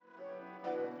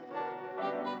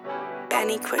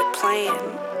Benny quit playing.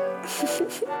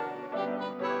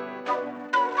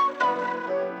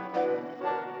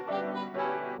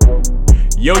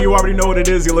 Yo, you already know what it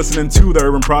is. You're listening to The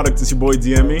Urban Product. It's your boy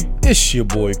DME. It's your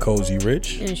boy Cozy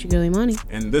Rich. And it's your girl Imani.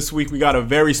 And this week we got a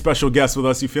very special guest with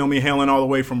us. You feel me? Hailing all the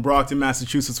way from Brockton,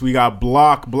 Massachusetts. We got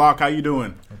BloccK. BloccK, how you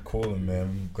doing? I'm coolin', man.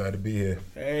 I'm glad to be here.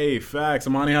 Hey, facts.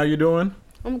 Imani, how you doing?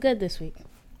 I'm good this week.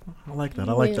 I like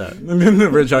that.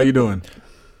 Rich, how you doing?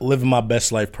 Living my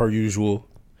best life per usual.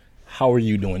 How are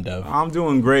you doing, Dev? I'm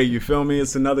doing great. You feel me?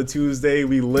 It's another Tuesday.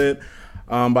 We lit.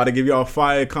 About to give y'all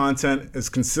fire content as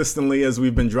consistently as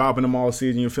we've been dropping them all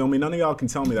season. You feel me? None of y'all can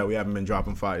tell me that we haven't been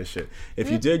dropping fire shit. If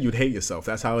you did, you'd hate yourself.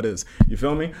 That's how it is. You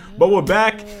feel me? But we're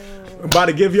back. About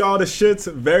to give y'all the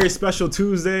shits. Very special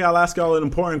Tuesday. I'll ask y'all an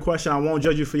important question. I won't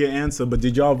judge you for your answer, but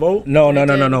did y'all vote?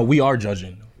 No. We are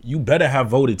judging. You better have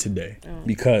voted today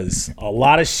because a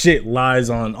lot of shit lies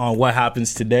on what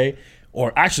happens today,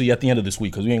 or actually at the end of this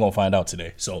week, because we ain't gonna find out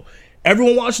today. So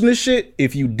everyone watching this shit,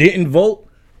 if you didn't vote,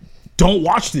 don't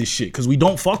watch this shit because we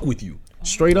don't fuck with you.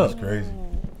 Straight up. That's crazy.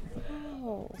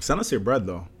 Send us your bread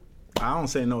though. I don't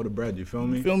say no to bread. You feel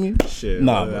me? You feel me? Shit.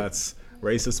 Nah, that's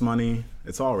racist money.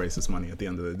 It's all racist money at the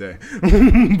end of the day.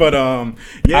 But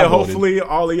yeah, hopefully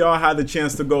all of y'all had the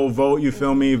chance to go vote. You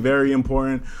feel me? Very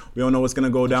important. We don't know what's gonna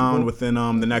go down within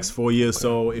the next 4 years.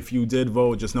 So if you did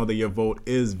vote, just know that your vote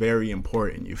is very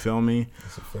important. You feel me?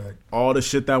 That's a fact. All the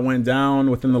shit that went down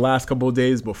within the last couple of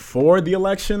days before the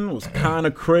election was kind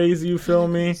of crazy. You feel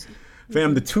me?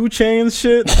 Fam, the 2 Chainz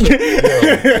shit.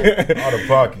 Yo, out of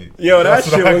pocket. Yo, that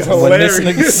shit was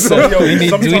hilarious.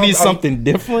 Do we need something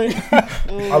different?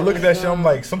 I look at that shit, I'm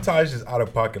like, sometimes it's just out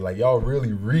of pocket. Like, y'all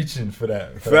really reaching for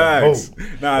that. Facts. That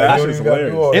vote. Nah, Like, that you shit's don't even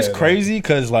gotta do all hilarious. It's that. crazy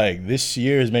because like this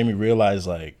year has made me realize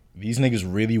like these niggas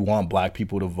really want black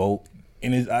people to vote.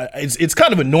 And it's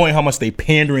kind of annoying how much they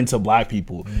pandering to black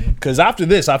people. Because after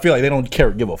this, I feel like they don't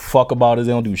give a fuck about us.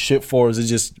 They don't do shit for us. It's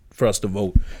just for us to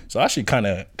vote. So that shit kind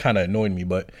of annoyed me,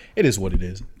 but it is what it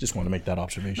is. Just want to make that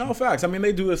observation. No, facts. I mean,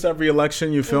 they do this every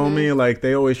election, you feel me? Like,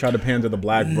 they always try to pander the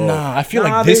black vote. Nah, I feel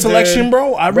like this election,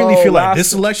 bro, I really feel like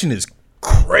this election is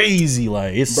crazy.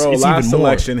 Like, it's last even more.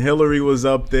 election, Hillary was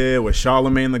up there with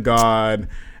Charlemagne the God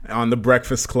on the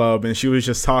Breakfast Club, and she was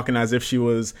just talking as if she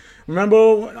was, remember,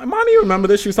 Imani, you remember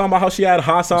this? She was talking about how she had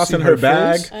hot sauce in her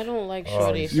bag. I don't like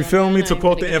shorty. You feel me? To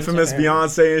quote the infamous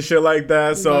Beyonce and shit like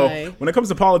that. So when it comes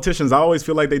to politicians, I always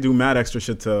feel like they do mad extra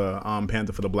shit to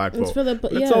pander for the black vote.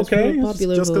 It's okay. It's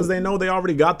just because they know they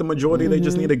already got the majority, they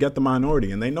just need to get the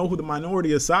minority, and they know who the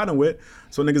minority is siding with.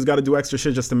 So niggas got to do extra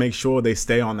shit just to make sure they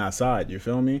stay on that side. You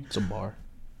feel me? It's a bar.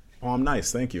 Oh, I'm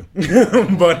nice, thank you. but yeah,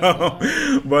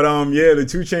 the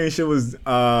 2 Chainz shit was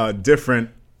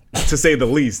different, to say the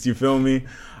least. You feel me?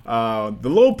 The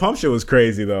Lil Pump shit was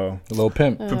crazy though. The Lil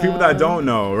Pimp. For people that don't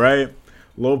know, right?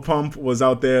 Lil Pump was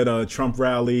out there at a Trump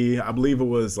rally. I believe it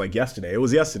was like yesterday. It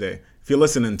was yesterday. If you're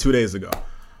listening, 2 days ago,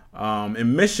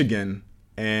 in Michigan,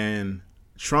 and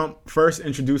Trump first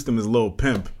introduced him as Lil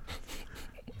Pimp.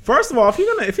 First of all, if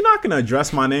you're not gonna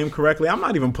address my name correctly, I'm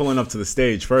not even pulling up to the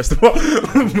stage. First of all,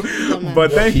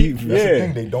 but thank you. That's the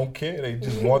thing. They don't care. They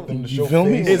just want them to show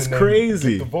face. It's and then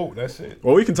crazy. Get the vote. That's it.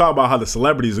 Well, we can talk about how the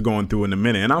celebrities are going through in a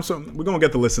minute, and we're gonna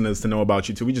get the listeners to know about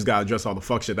you too. We just gotta address all the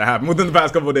fuck shit that happened within the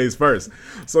past couple of days first.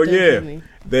 So yeah,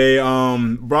 they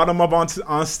brought him up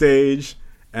on stage,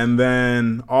 and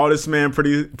then all this man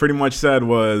pretty much said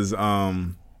was.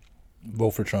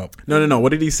 Vote for Trump. No. What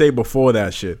did he say before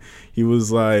that shit? He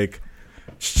was like,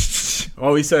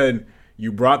 he said,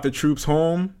 you brought the troops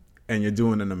home and you're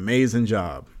doing an amazing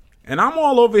job. And I'm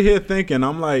all over here thinking,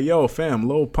 I'm like, yo, fam,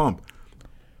 Lil Pump,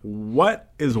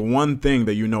 what is one thing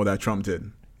that you know that Trump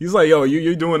did? He's like, yo,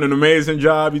 you're doing an amazing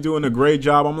job. You're doing a great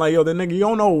job. I'm like, yo, the nigga, you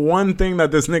don't know one thing that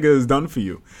this nigga has done for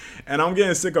you. And I'm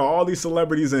getting sick of all these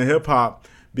celebrities in hip hop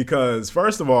because,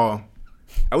 first of all,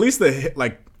 at least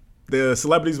the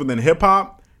celebrities within hip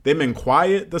hop, they've been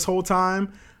quiet this whole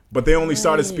time, but they only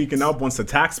started speaking up once the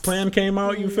tax plan came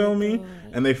out, you feel me?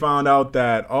 And they found out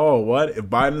that, if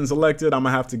Biden's elected, I'm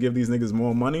gonna have to give these niggas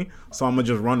more money, so I'm gonna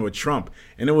just run with Trump.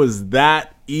 And it was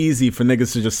that easy for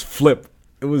niggas to just flip.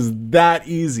 It was that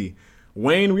easy.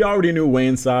 Wayne, we already knew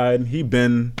Wayne's side. He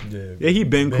been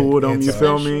cool with him, you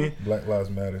feel me? Black Lives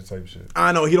Matter type shit.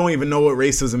 I know, he don't even know what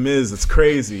racism is. It's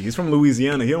crazy. He's from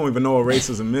Louisiana. He don't even know what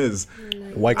racism is.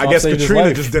 I guess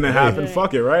Katrina just didn't happen.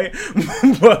 Fuck it, right?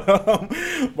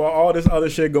 but all this other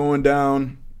shit going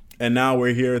down, and now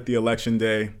we're here at the election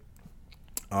day.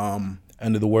 End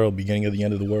of the world, beginning of the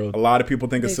end of the world. A lot of people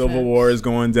think a civil war is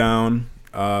going down.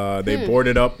 They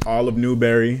boarded up all of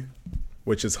Newberry,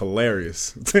 which is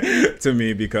hilarious to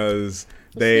me because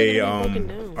they broken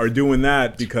down. are doing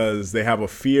that because they have a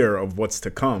fear of what's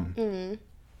to come.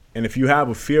 And if you have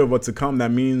a fear of what's to come,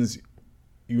 that means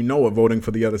you know what voting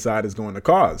for the other side is going to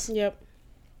cause. Yep.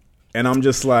 And I'm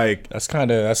just like, that's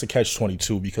a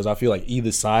catch-22 because I feel like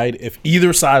if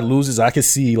either side loses, I can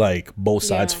see like both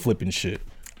sides flipping shit.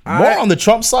 More on the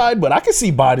Trump side, but I can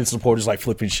see Biden supporters like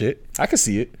flipping shit. I can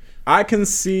see it. I can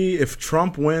see if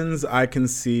Trump wins, I can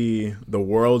see the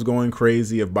world going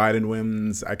crazy. If Biden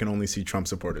wins, I can only see Trump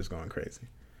supporters going crazy.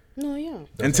 No, yeah.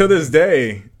 And to this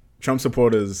day, Trump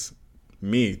supporters,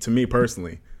 to me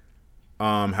personally,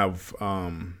 have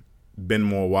been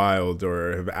more wild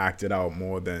or have acted out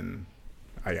more than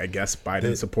I guess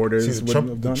Biden supporters would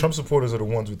have done. The Trump supporters are the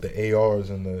ones with the ARs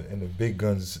and the big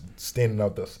guns standing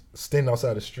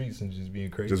outside the streets and just being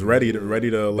crazy, just ready to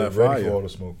let fire. Ready for all the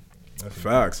smoke. That's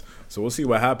Facts. So we'll see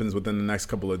what happens within the next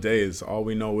couple of days. All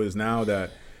we know is now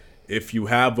that if you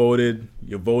have voted,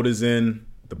 your vote is in,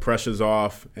 the pressure's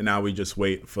off, and now we just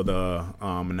wait for the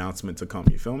announcement to come.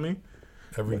 You feel me?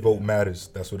 Every vote matters.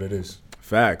 That's what it is.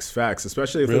 Facts.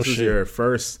 Especially if this is your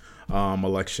first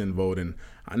election voting.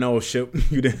 I know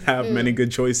you didn't have many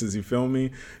good choices. You feel me?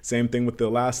 Same thing with the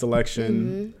last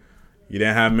election. You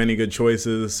didn't have many good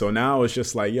choices. So now it's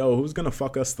just like, yo, who's gonna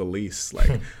fuck us the least?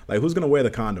 Like who's gonna wear the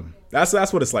condom? That's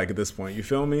what it's like at this point. You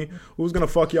feel me? Who's gonna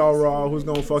fuck y'all raw? Who's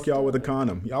gonna fuck y'all with a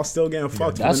condom? Y'all still getting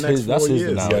fucked for the next 4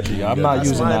 years. Analogy. I'm not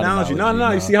using that analogy.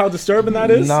 No. You see how disturbing that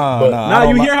is? Nah.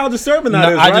 You hear how disturbing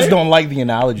that is, right? I just don't like the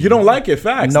analogy. You don't like it.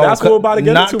 Facts. No, that's what we're about to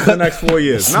get into for the next 4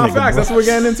 years. Nah, Facts. That's what we're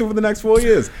getting into for the next 4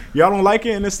 years. Y'all don't like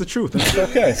it, and it's the truth. And it's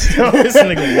okay. This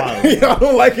nigga wild. Y'all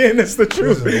don't like it, and it's the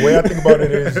truth. Listen, the way I think about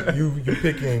it is you're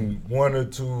picking one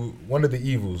of the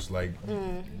evils. Like,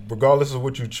 regardless of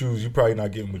what you choose, you're probably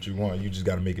not getting what you want. You just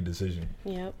got to make a decision.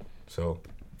 Yep. So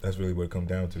that's really what it comes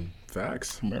down to.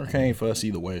 Facts. America ain't for us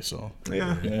either way. So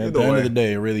Yeah. at the end of the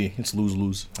day, really, it's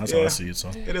lose-lose. That's how I see it. So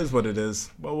it is what it is.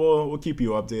 But we'll keep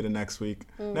you updated next week.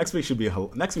 Next week's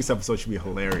episode should be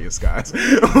hilarious, guys,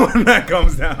 when that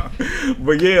comes down.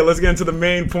 But yeah, let's get into the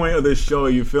main point of this show.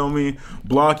 You feel me?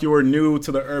 BloccK, you are new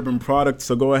to the urban product,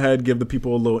 so go ahead, give the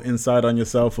people a little insight on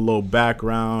yourself, a little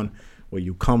background, where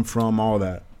you come from, all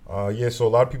that. So a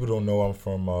lot of people don't know I'm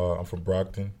from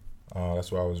Brockton.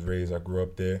 That's where I was raised. I grew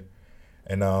up there.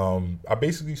 And I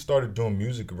basically started doing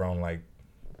music around, like,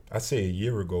 I'd say a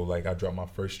year ago. Like, I dropped my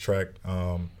first track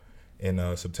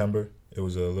in September. It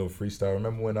was a little freestyle.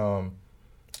 Remember when,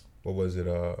 what was it,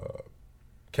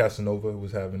 Casanova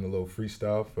was having a little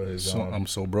freestyle for his... I'm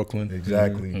So Brooklyn.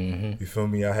 Exactly. Mm-hmm. You feel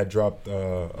me? I had dropped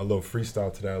a little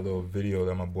freestyle to that little video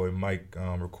that my boy Mike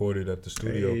recorded at the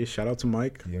studio. Hey, shout out to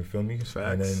Mike. You feel me? Facts.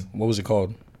 And then... What was it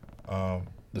called? The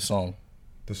song.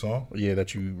 The song? Yeah,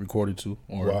 that you recorded to.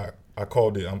 Or Well, I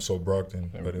called it I'm So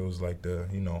Brockton, but it was like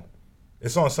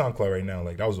it's on SoundCloud right now.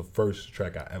 Like, that was the first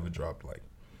track I ever dropped. Like,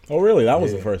 Oh, really? That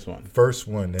was the first one. First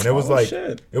one. And it was like,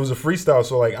 shit. It was a freestyle.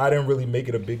 So, like, I didn't really make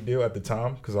it a big deal at the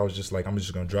time because I was just like, I'm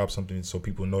just going to drop something so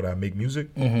people know that I make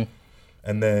music. Mm-hmm.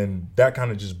 And then that kind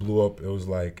of just blew up. It was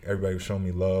like, everybody was showing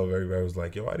me love. Everybody was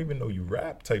like, yo, I didn't even know you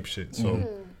rap type shit. So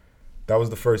that was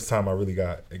the first time I really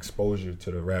got exposure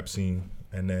to the rap scene.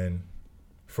 And then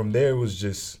from there, it was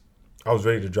just, I was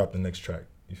ready to drop the next track.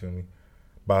 You feel me?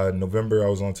 By November, I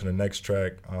was on to the next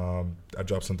track. I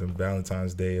dropped something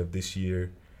Valentine's Day of this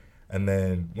year. And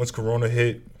then once Corona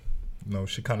hit,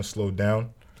 shit kind of slowed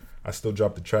down. I still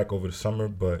dropped the track over the summer,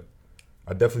 but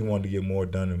I definitely wanted to get more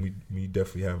done, and we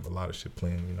definitely have a lot of shit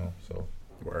planned, so.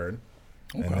 Word.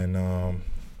 Okay. And then,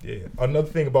 another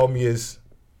thing about me is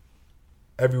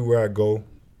everywhere I go,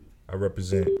 I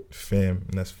represent fam,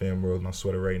 and that's Fam World, my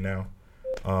sweater right now.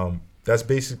 That's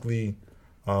basically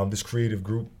this creative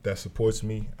group that supports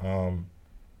me.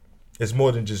 It's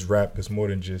more than just rap. It's more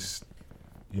than just,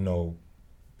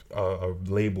 a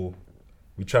label.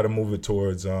 We try to move it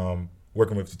towards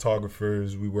working with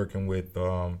photographers. We working with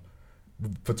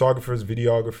photographers,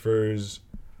 videographers.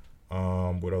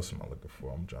 What else am I looking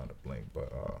for? I'm drawing a blank.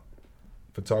 But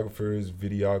photographers,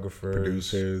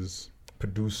 videographers,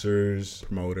 producers,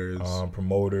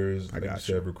 promoters. I like got you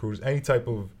said, recruiters. Any type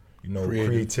of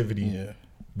creativity. Yeah.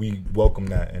 We welcome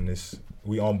that, and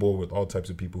we on board with all types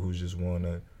of people who just want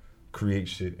to create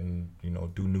shit and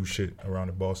do new shit around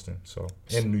in Boston. So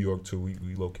in New York too,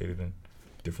 we located in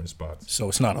different spots. So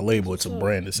it's not a label; it's a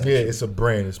brand. Essentially. Yeah, it's a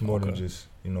brand. It's more than just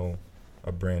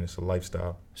a brand. It's a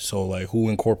lifestyle. So like, who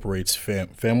incorporates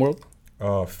Fam World?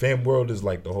 Fam World is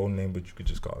like the whole name, but you could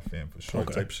just call it Fam for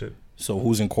short type shit. So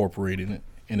who's incorporating it,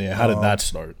 and then how did that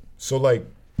start? So like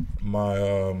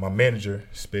my manager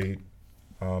Spade,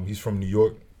 he's from New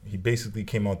York. He basically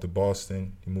came out to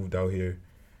Boston. He moved out here,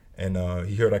 and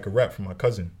he heard I could rap from my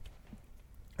cousin.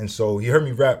 And so he heard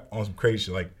me rap on some crazy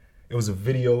shit. Like, it was a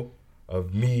video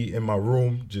of me in my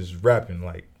room just rapping,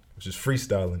 like, just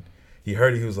freestyling. He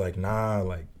heard it. He was like, nah,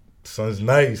 like, son's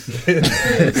nice. So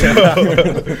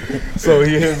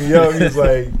he hit me up. He was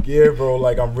like, yeah, bro,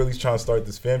 like, I'm really trying to start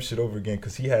this fam shit over again,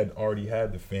 because he had already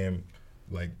had the fam,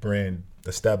 like, brand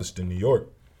established in New York.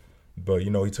 But, you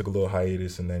know, he took a little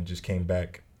hiatus and then just came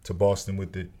back to Boston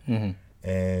with it.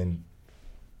 And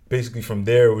basically from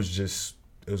there, it was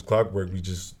clockwork. We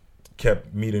just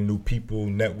kept meeting new people,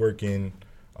 networking,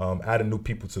 adding new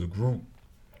people to the group,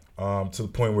 to the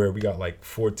point where we got like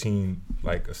 14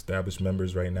 like established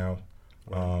members right now.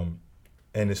 And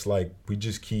it's like we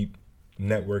just keep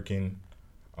networking.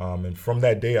 And from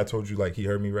that day, I told you, like, he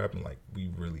heard me rapping, like,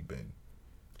 we've really been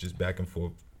just back and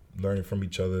forth, learning from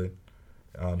each other.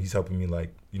 He's helping me,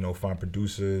 like, you know, find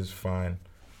producers, find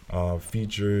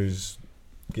features,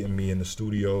 getting me in the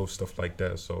studio, stuff like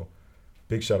that. So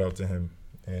big shout out to him.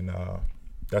 And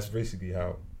that's basically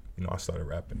how, you know, I started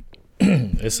rapping.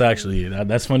 It's actually,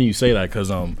 that's funny you say that, because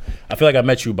I feel like I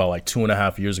met you about like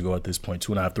 2.5 years ago at this point,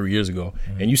 2.5, 3 years ago.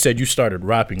 And you said you started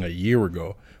rapping a year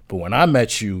ago. But when I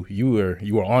met you, you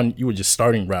were just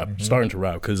starting to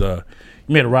rap, because you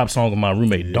made a rap song with my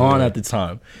roommate Don at the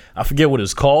time. I forget what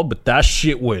it's called, but that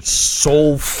shit was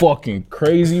so fucking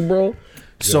crazy, bro.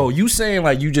 So you saying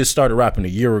like you just started rapping a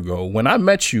year ago. When I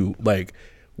met you, like,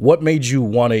 what made you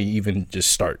want to even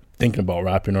just start thinking about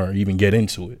rapping or even get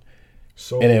into it?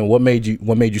 So, and then what made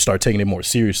you start taking it more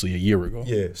seriously a year ago?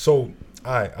 Yeah. So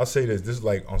I'll say this. This is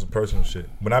like on some personal shit.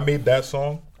 When I made that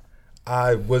song,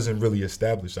 I wasn't really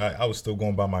established. I was still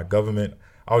going by my government.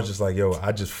 I was just like, yo,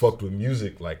 I just fucked with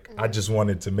music. Like, I just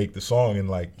wanted to make the song, and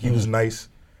like, he was nice.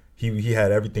 He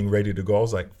had everything ready to go. I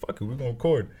was like, fuck it, we're gonna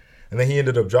record. And then he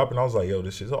ended up dropping. I was like, yo,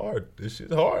 this shit's hard.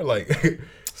 Like,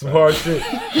 some hard shit.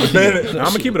 But then, I'm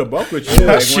gonna keep it a buck with you.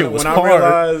 That Like, shit was when hard.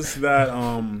 I realized that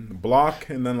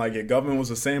BloccK and then like your government was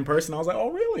the same person, I was like, oh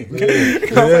really? I was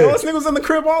like, oh, this nigga was in the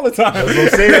crib all the time. That's what I'm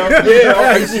saying.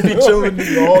 I used to be chilling with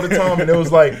niggas all the time, and it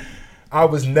was like, I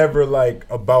was never like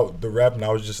about the rapping. I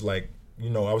was just like, you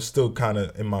know, I was still kind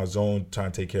of in my zone,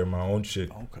 trying to take care of my own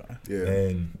shit. Okay. Yeah.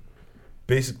 And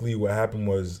basically what happened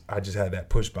was I just had that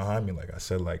push behind me. Like I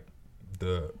said, like,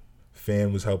 the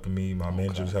fan was helping me, my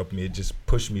manager was helping me. It just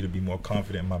pushed me to be more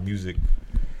confident in my music.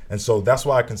 And so that's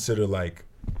why I consider, like,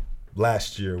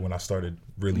 last year when I started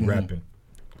really rapping.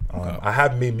 I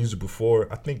have made music before.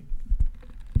 I think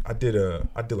I did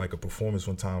like a performance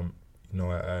one time, you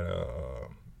know,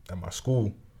 at my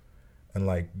school. And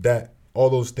like that, all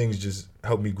those things just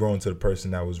helped me grow into the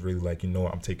person that was really like, you know,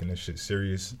 I'm taking this shit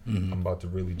serious. I'm about to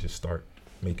really just start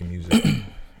making music.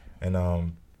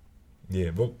 And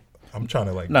yeah, but I'm trying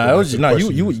to like. Nah, it was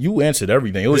you answered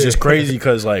everything. It was just crazy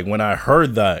because like when I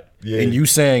heard that and you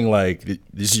saying like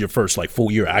this is your first like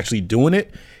full year actually doing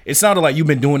it, it sounded like you've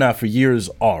been doing that for years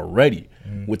already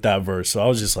with that verse. So I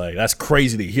was just like, that's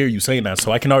crazy to hear you saying that.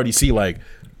 So I can already see like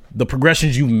the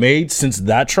progressions you made since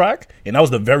that track, and that was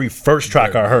the very first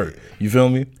track I heard. You feel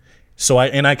me? So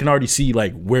I can already see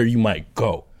like where you might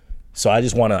go. So I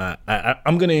just want to,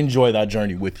 I'm going to enjoy that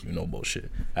journey with you, no bullshit.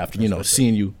 After, you know,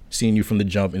 seeing you from the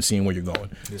jump and seeing where you're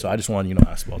going. Yeah. So I just want to, you know,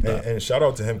 ask about that. And shout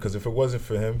out to him, because if it wasn't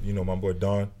for him, you know, my boy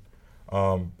Don,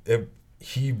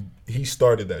 he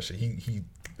started that shit.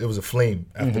 It was a flame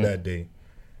after that day.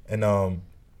 And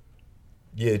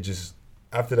yeah, just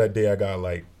after that day, I got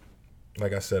like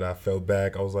I said, I fell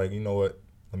back. I was like, you know what,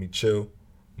 let me chill.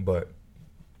 But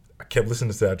I kept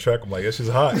listening to that track. I'm like, that's just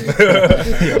hot.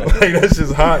 Like, that's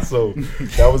just hot. So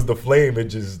that was the flame.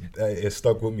 It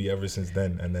stuck with me ever since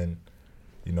then. And then,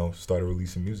 you know, started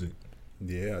releasing music.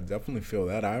 Yeah, I definitely feel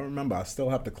that. I remember I still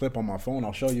have the clip on my phone.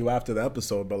 I'll show you after the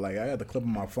episode. But like, I had the clip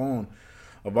on my phone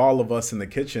of all of us in the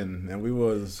kitchen, and we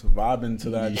was vibing to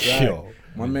that track. Yo.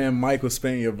 My man Mike was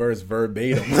spitting your verse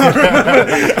verbatim. You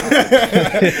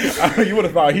would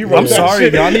have thought he wrote I'm that sorry,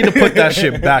 shit. y'all need to put that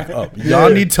shit back up. Y'all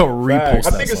need to repost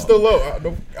that I think it's song. still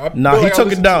low. Nah, he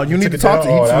took it down. You need to talk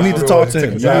to him. You need to talk to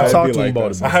him. You need to talk to him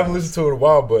about it. I haven't listened to it in a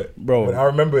while, but Bro. I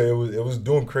remember it was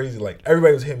doing crazy. Like,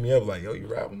 everybody was hitting me up like, yo, you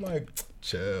rap? I'm like,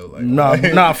 chill. Like,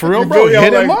 Nah, for real, you bro. feel me?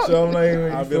 Hit I'm him like, up. chill. I'm like, you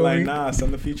I'll be feel like, me? nah,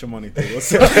 send the feature money through.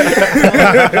 What's up?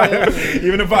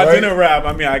 Even if I didn't rap,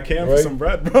 I mean, I can for some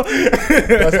bread, bro.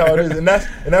 That's how it is, and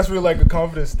that's really like a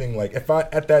confidence thing. Like, if I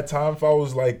at that time, if I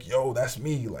was like, yo, that's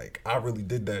me, like, I really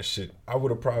did that shit, I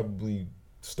would have probably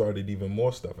started even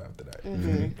more stuff after that. You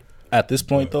feel me? At this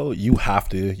point, though, you have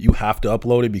to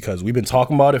upload it, because we've been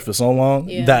talking about it for so long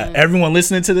that everyone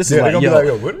listening to this is like,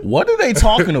 yo, what are they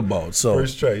talking about? So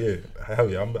first track, hell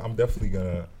yeah, I'm definitely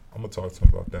gonna talk to him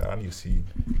about that. I need to see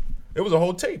It was a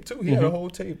whole tape too. He had a whole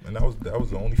tape, and that was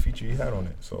the only feature he had on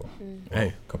it. So Hey.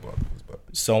 a couple others, but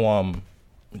So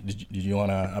did you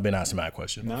wanna? I've been asking that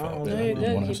question. No, No, you're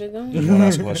good. wanna- Keep it going. Did you wanna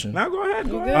ask a question? Now go ahead.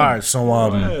 Go You ahead. All right, so Go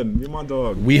ahead. You're my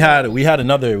dog. we had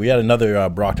another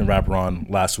Brockton rapper on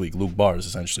last week, Luke Bars,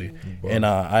 essentially, and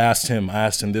I asked him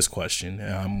this question.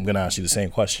 And I'm gonna ask you the same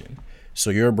question. So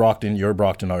you're a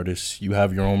Brockton artist. You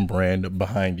have your own brand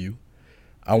behind you.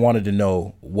 I wanted to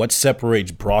know what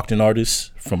separates Brockton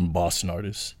artists from Boston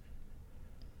artists,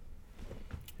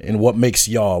 and what makes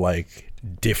y'all like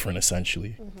different,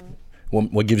 essentially.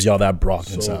 What gives y'all that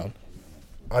Brockton So- sound?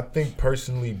 I think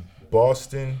personally,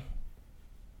 Boston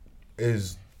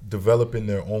is developing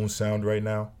their own sound right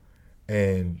now,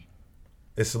 and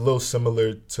it's a little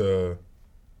similar to,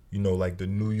 like the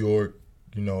New York,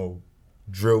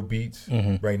 drill beats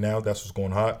right now. That's what's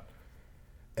going hot.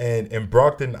 And in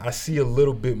Brockton, I see a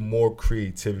little bit more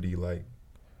creativity, like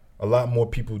a lot more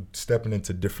people stepping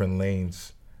into different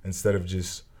lanes instead of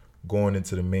just going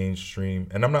into the mainstream.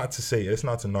 And I'm not to say, it's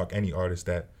not to knock any artist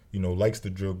that, likes the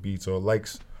drill beats or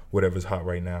likes whatever's hot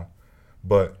right now.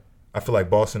 But I feel like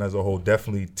Boston as a whole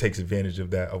definitely takes advantage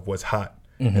of that, of what's hot.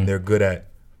 And they're good at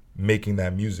making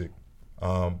that music.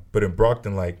 But in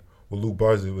Brockton, like with Luke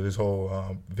Bars with his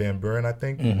whole Van Buren, I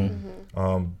think,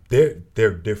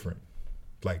 they're different.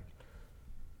 Like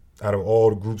out of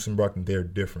all the groups in Brockton, they're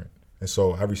different. And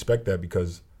so I respect that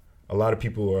because a lot of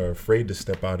people are afraid to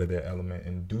step out of their element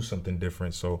and do something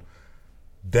different. So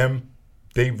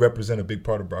they represent a big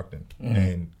part of Brockton,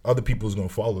 and other people's gonna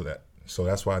follow that. So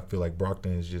that's why I feel like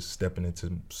Brockton is just stepping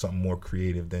into something more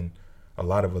creative than a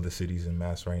lot of other cities in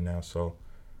Mass right now. So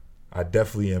I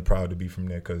definitely am proud to be from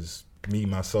there because me,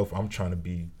 myself, I'm trying to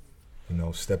be,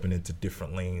 stepping into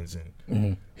different lanes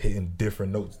and hitting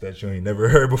different notes that you ain't never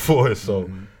heard before. So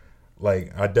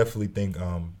like I definitely think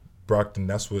Brockton,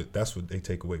 that's what they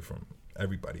take away from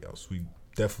everybody else. We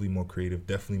definitely more creative,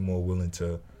 definitely more willing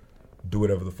to do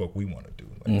whatever the fuck we want to do.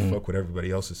 Like fuck what everybody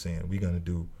else is saying. We're gonna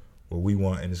do what we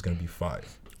want, and it's gonna be fire.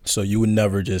 So you would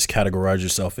never just categorize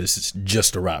yourself as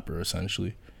just a rapper,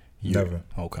 essentially. Never.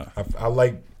 Okay. I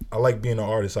like being an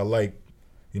artist. I like,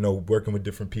 working with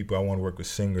different people. I want to work with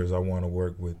singers. I want to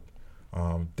work with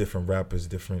different rappers,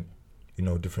 different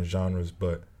genres.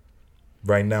 But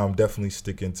right now, I'm definitely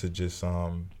sticking to just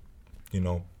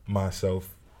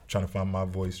myself, trying to find my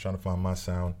voice, trying to find my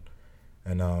sound,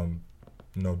 and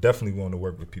definitely want to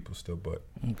work with people still. But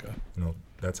Okay.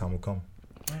 that time will come.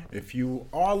 If you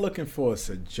are looking for a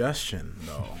suggestion,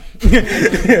 though,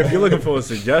 if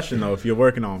you're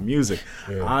working on music,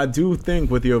 I do think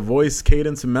with your voice,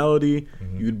 cadence, and melody,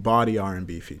 you'd body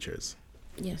R&B features.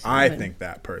 Yes, I would. think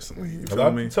that personally. You A feel lot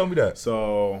of me? people tell me that.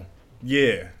 So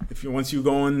yeah, if you once you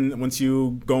go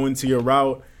into your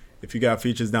route, if you got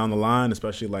features down the line,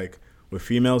 especially like with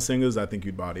female singers, I think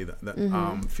you'd body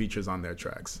the features on their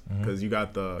tracks because you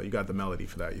got the melody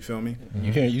for that. You feel me?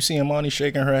 You see Imani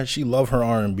shaking her head. She love her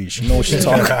R&B. She know what she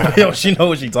talking about. Yo, she know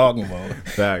what she talking about.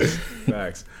 Facts. All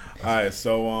right,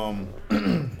 so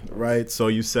right. So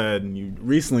you said you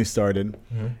recently started,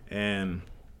 and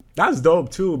that's dope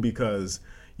too because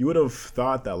you would have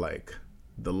thought that like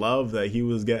the love that he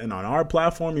was getting on our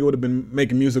platform, he would have been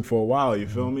making music for a while. You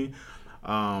feel me?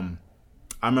 I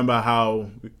remember how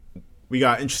we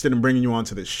got interested in bringing you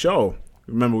onto this show.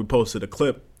 Remember we posted a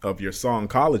clip of your song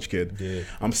College Kid. Yeah.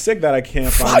 I'm sick that I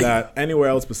can't find that anywhere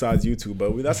else besides YouTube,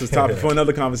 but that's a topic for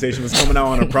another conversation. It's coming out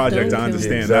on a project. I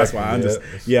understand. That's why I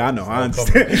understand. Yeah, I know. I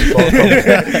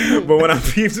understand. But when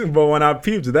I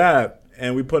peeped that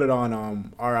and we put it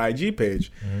on our IG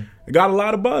page, it got a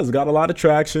lot of buzz, got a lot of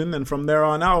traction, and from there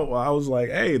on out, I was like,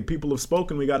 hey, people have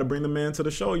spoken. We got to bring the man to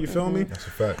the show. You feel me? That's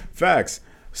a fact. Facts.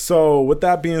 So with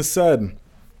that being said,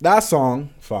 that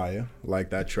song, fire, like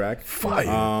that track. Fire.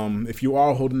 If you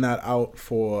are holding that out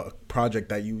for a project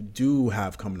that you do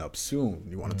have coming up soon,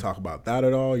 you want to talk about that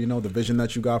at all? The vision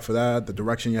that you got for that, the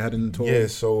direction you're heading towards? Yeah,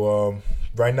 so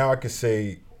right now I could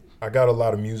say I got a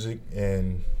lot of music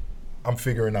and I'm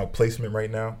figuring out placement right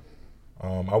now.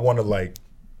 I want to like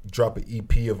drop an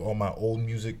EP of all my old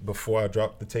music before I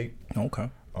drop the tape. Okay.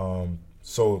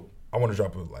 So I want to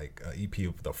drop an EP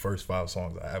of the first 5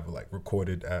 songs I ever like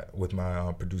recorded with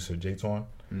my producer Jayytoine,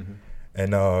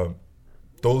 and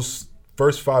those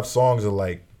first 5 songs are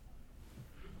like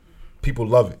people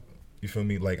love it. You feel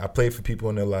me? Like I play it for people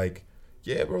and they're like,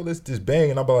 "Yeah, bro, this bang,"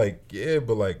 and I'm like, "Yeah,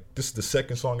 but like this is the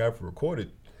second song I ever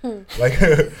recorded." Like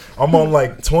I'm on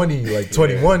like 20, like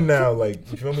 21 now.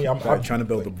 Like you feel me? I'm trying to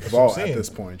build the vault at this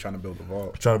point. Trying to build the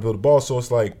vault. So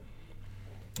it's like,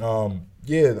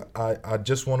 yeah, I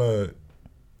just want to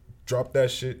drop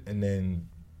that shit and then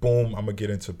boom, I'm gonna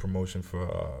get into promotion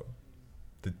for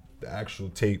the actual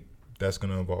tape that's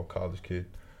gonna involve College Kid.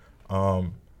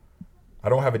 I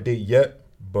don't have a date yet,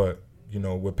 but you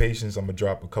know, with patience, I'm gonna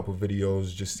drop a couple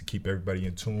videos just to keep everybody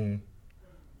in tune.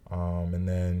 And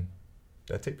then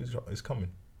that tape is coming.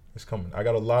 It's coming. I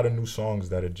got a lot of new songs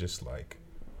that are just like.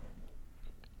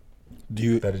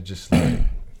 That are just like,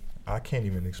 I can't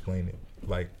even explain it.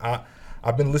 Like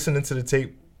I've been listening to the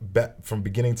tape back from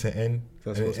beginning to end,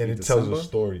 and it tells a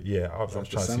story. Yeah, I was trying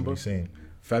to see what you're saying.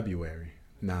 February.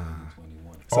 Nah.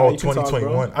 Oh,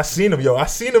 2021. I seen him, yo. I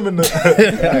seen him in the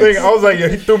thing. I was like, yo,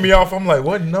 he threw me off. I'm like,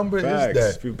 what number is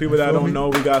that? People that don't know,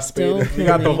 we got Spade. We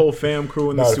got the whole fam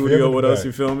crew in the studio with us.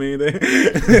 You feel me?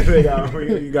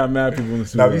 You got mad people in the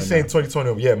studio. Now he's saying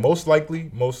 2021. Yeah, most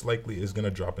likely is gonna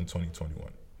drop in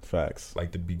 2021. Facts.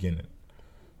 Like the beginning.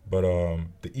 But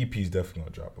the EP is definitely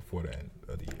gonna drop before the end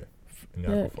of the year. And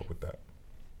y'all can fuck with that.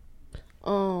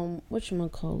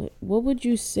 Whatchamacallit? What would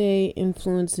you say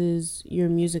influences your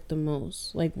music the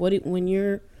most? Like when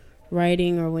you're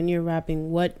writing or when you're rapping,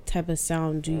 what type of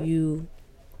sound do you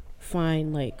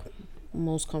find like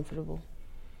most comfortable?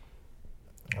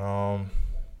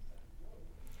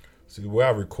 See, the way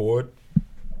I record,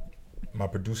 my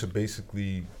producer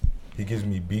basically, he gives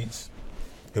me beats.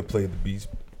 He'll play the beats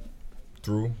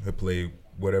through. He'll play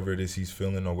whatever it is he's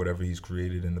feeling or whatever he's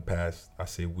created in the past, I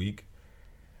say week.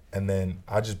 And then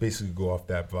I just basically go off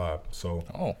that vibe. So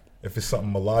if it's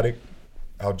something melodic,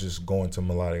 I'll just go into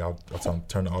melodic. I'll tell him,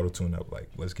 turn the auto-tune up, like,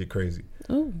 let's get crazy.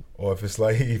 Oh. Or if it's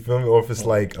like, you feel me? Or if it's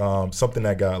like something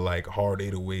that got like hard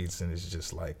 808s and it's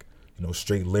just like, you know,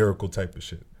 straight lyrical type of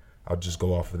shit, I'll just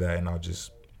go off of that and I'll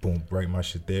just, boom, write my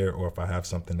shit there. Or if I have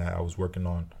something that I was working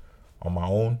on my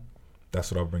own, that's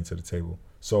what I'll bring to the table.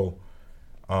 So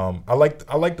I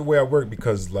like the way I work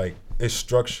because like it's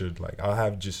structured. Like I'll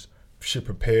have just shit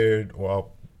prepared or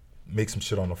I'll make some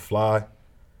shit on the fly,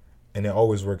 and it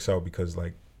always works out because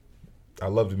like I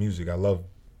love the music. I love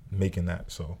making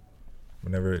that. So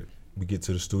whenever we get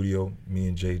to the studio, me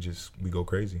and Jay we go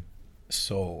crazy.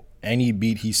 So any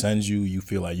beat he sends you, you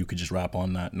feel like you could just rap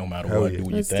on that no matter what, do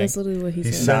what you think. That's literally what he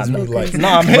said. Sends me like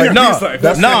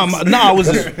because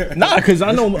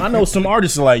I know some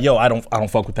artists are like, yo, I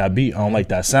don't fuck with that beat. I don't like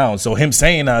that sound. So him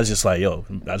saying that is just like, yo,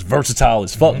 that's versatile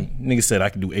as fuck. Nigga said I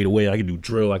could do 808, I could do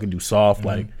drill, I could do soft,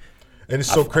 like. And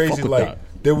it's so crazy. Like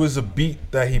there was a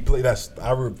beat that he played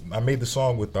I made the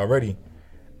song with already,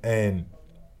 and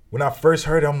when I first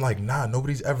heard it, I'm like, nah,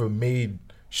 nobody's ever made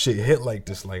shit hit like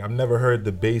this. Like I've never heard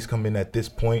the bass come in at this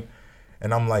point,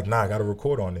 and I'm like, nah, I gotta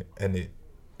record on it, and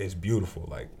it's beautiful.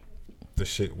 Like the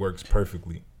shit works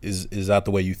perfectly. Is that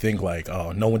the way you think? Like,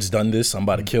 oh, no one's done this, I'm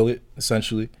about to kill it.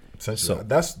 Essentially, so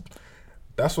that's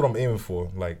what I'm aiming for.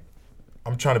 Like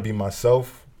I'm trying to be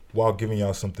myself while giving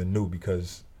y'all something new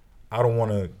because I don't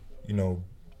want to, you know,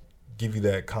 give you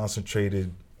that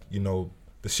concentrated, you know,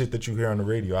 the shit that you hear on the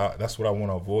radio. That's what I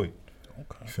want to avoid.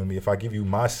 Okay. You feel me? If I give you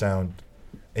my sound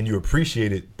and you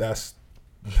appreciate it, that's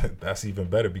even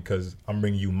better because I'm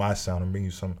bringing you my sound. I'm bringing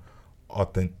you some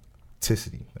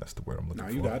authenticity. That's the word I'm looking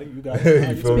for. You got it. You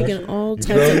feel me? Speaking all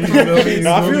types of positivity.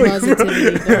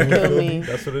 Don't feel me.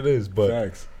 That's what it is. But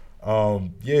Facts.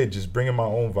 yeah, just bringing my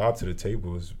own vibe to the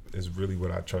table is really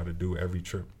what I try to do every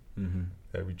trip. Mm-hmm.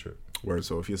 Every trip. Word.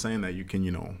 So if you're saying that you can,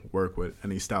 you know, work with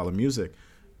any style of music,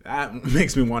 that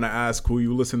makes me want to ask who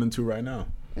you listening to right now.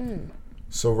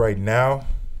 So right now,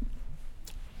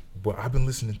 what I've been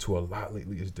listening to a lot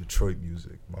lately is Detroit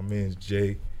music. My man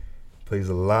Jay plays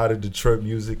a lot of Detroit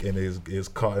music and is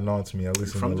caught on to me. I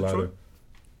listen to a lot of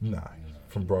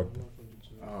from Brockton.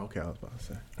 Oh, okay, I was about to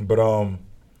say. But I've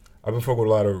been fucking with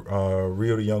a lot of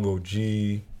Rio the Young OG.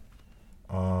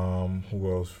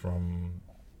 Who else from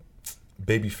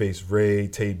Babyface Ray,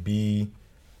 Tay B.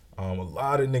 A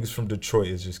lot of niggas from Detroit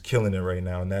is just killing it right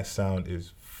now, and that sound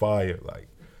is fire. Like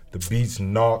the beats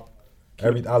knock.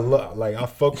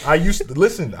 I used to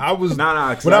listen. I was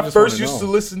when I first used to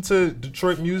listen to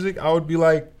Detroit music, I would be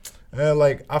like,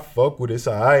 like I fuck with it. It's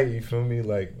alright, you feel me?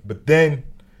 Like, but then,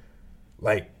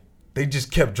 like, they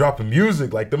just kept dropping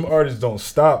music. Like them artists don't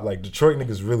stop. Like Detroit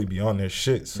niggas really be on their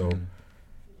shit. So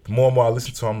the more and more I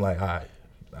listen to, I'm like, alright.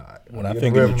 When I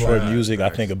think of Detroit music, I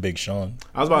think of Big Sean.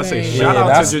 I was about to say, shout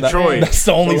out to Detroit. That's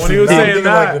the only when he was saying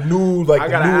that, like a new, I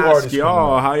gotta ask artist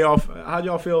y'all, how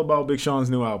y'all feel about Big Sean's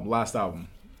new album, last album?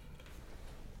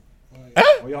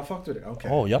 Oh, y'all fucked with it. Okay.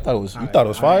 Oh, y'all thought it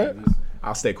was fire?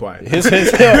 I'll stay quiet. Wait a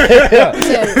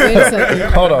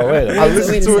second. Hold on, wait. I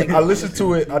listened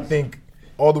to it. I think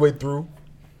all the way through.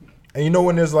 And you know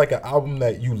when there's like an album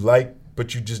that you like,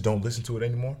 but you just don't listen to it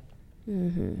anymore.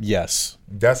 Yes,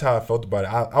 that's how I felt about it.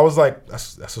 I was like,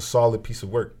 that's a solid piece of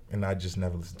work. and I just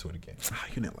never listened to it again.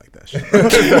 You didn't like that shit.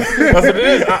 That's what it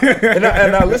is. And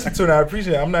I listened to it and I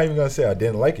appreciate it. I'm not even gonna say I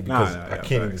didn't like it because I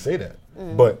can't even say that.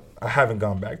 But I haven't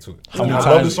gone back to it. I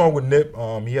love the song with Nip.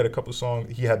 He had a couple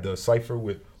songs. He had the cypher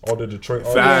with all the Detroit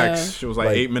artists. Facts. She was like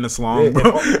 8 minutes long,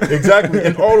 bro. Exactly.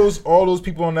 And all those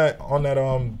people on that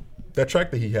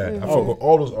track that he had. I forgot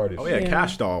all those artists. Oh yeah,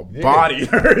 Cash Doll bodied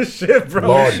her shit, bro.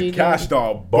 Lordy. Cash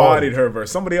Doll bodied her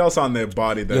verse. Somebody else on there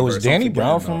bodied that verse. It was Danny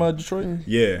Brown from Detroit?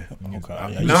 Yeah.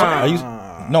 Okay.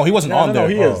 No, he wasn't on there.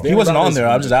 He wasn't on there.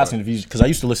 I was just asking if he's, because I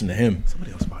used to listen to him.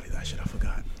 Somebody else bodied that shit. I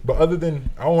forgot. But other than,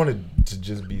 I wanted to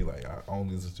just be like, I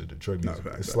only listen to Detroit music.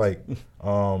 It's like,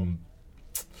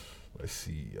 let's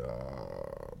see.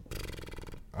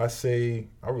 I say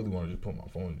I really want to just put my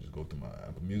phone and just go through my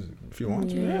Apple Music. If you want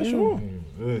to, yeah, sure.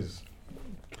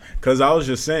 Because I was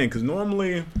just saying, because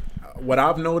normally what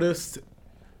I've noticed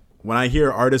when I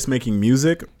hear artists making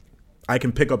music, I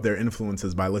can pick up their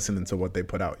influences by listening to what they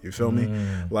put out. You feel me?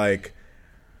 Like,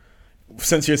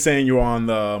 since you're saying you were on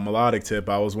the melodic tip,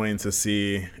 I was waiting to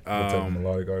see what type of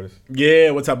melodic artist.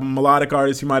 Yeah, what type of melodic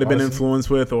artist you might have been influenced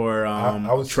with, or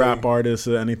I would trap artists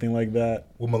or anything like that.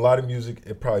 With melodic music,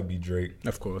 it'd probably be Drake.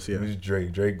 Of course, yeah. It's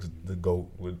Drake. Drake's the GOAT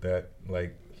with that.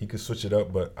 Like, he could switch it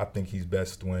up, but I think he's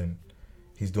best when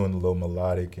he's doing a little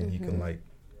melodic and he can, like,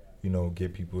 you know,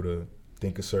 get people to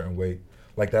think a certain way.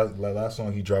 Like that last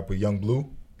song he dropped with Young Blue.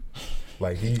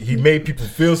 Like, he made people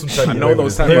feel some type of way. I know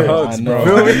those type of hugs, bro.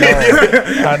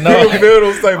 I know. Feel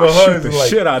those type of hugs. Shoot the like,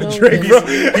 shit out of Drake, bro.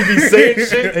 He be saying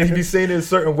shit, and he be saying it a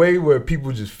certain way where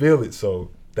people just feel it.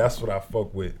 So that's what I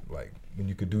fuck with. Like, when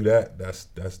you could do that, that's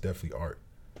definitely art.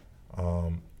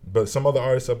 But some other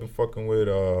artists I've been fucking with,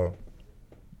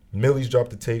 Millie's dropped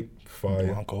the tape. Fire.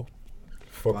 Blanco.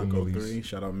 Fucking Millie's. 3.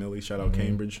 Shout out Millie. Shout out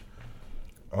Cambridge.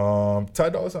 Ty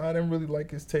Dolla $ign, I didn't really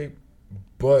like his tape.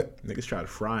 But niggas tried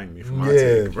frying me for my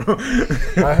take, bro.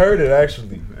 I heard it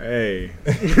actually. Hey,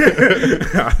 he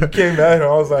came at her.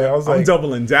 I was like, I'm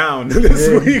doubling down this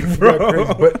week,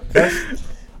 bro. But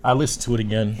I listened to it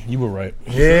again. You were right.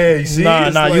 Yeah, you see,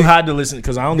 nah, like, you had to listen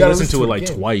because I only listened to it like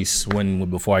twice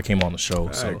before I came on the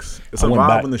show. So it's a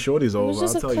vibe when the shorty's over.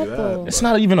 I'll tell you that. It's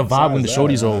not even a vibe when the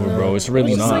shorty's over, bro. It's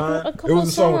really not. It was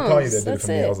a song with Kanye that did it for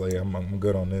me. I was like, I'm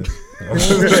good on this. And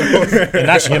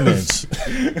that's Jimmins.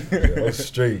 I was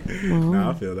straight. Nah,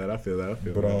 I feel that.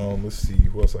 But let's see,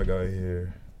 who else I got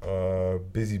here?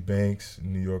 Busy Banks,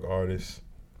 New York artist.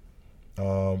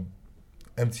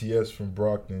 MTS from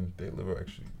Brockton. They live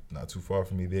actually not too far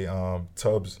from me. They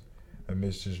Tubbs and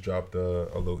Mitch just dropped a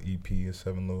little EP, a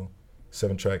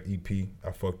 7-track EP.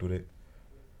 I fucked with it.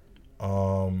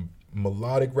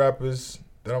 Melodic rappers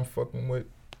that I'm fucking with,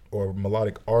 or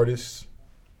melodic artists.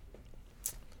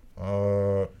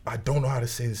 I don't know how to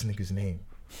say this nigga's name.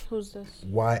 Who's this?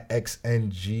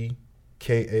 Yxng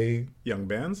K.A. Young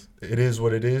Bands? It is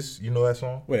what it is. You know that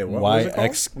song? Wait, what was it called?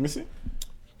 YX. Let me see.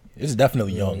 It's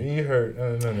definitely Young. He heard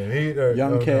He heard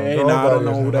Young K.A. Nah, I don't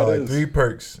know who that is. 3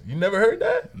 Perks. You never heard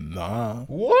that? Nah.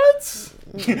 What?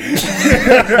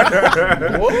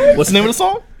 What's the name of the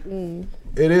song?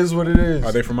 It is what it is.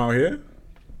 Are they from out here?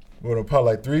 Well,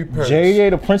 probably like 3 Perks.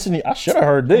 J.A. the Princeton. I should have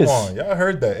heard this. Come on, y'all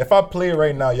heard that. If I play it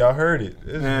right now, y'all heard it.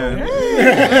 There's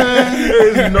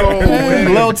no way.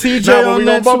 Little TJ on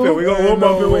that too. We gonna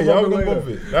bump it. Y'all gonna bump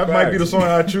it. That might be the song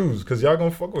I choose because y'all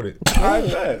gonna fuck with it. I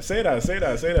bet. Say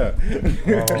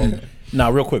that. Nah,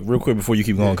 real quick before you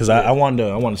keep going, because I wanted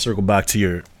to circle back to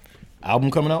your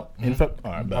album coming out in Feb.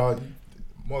 All right, bet.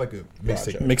 More like a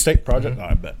mixtape. Mixtape project. All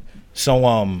right, bet. So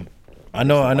I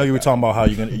know you were talking about how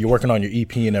you're working on your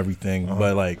EP and everything,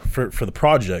 but like for the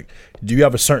project, do you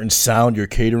have a certain sound you're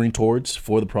catering towards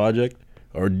for the project,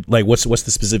 or like what's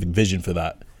the specific vision for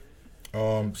that?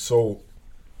 So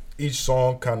each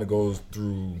song kind of goes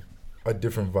through a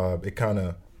different vibe. It kind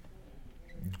of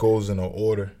goes in an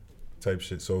order type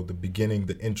shit. So the beginning,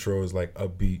 the intro is like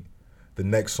upbeat. The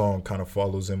next song kind of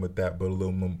follows in with that, but a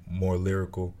little more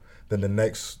lyrical. Then the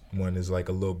next one is like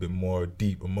a little bit more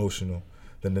deep, emotional.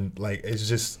 Then like it's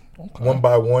just one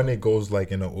by one, it goes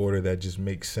like in an order that just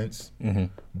makes sense.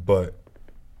 But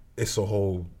it's a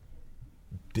whole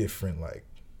different, like,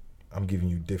 I'm giving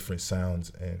you different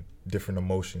sounds and different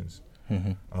emotions.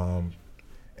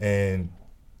 And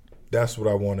that's what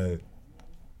I want to.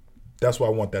 That's why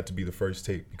I want that to be the first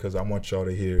tape, because I want y'all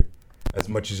to hear as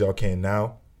much as y'all can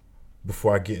now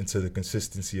before I get into the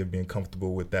consistency of being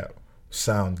comfortable with that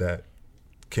sound that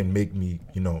can make me,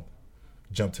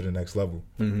 jump to the next level.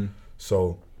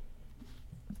 So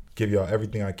give y'all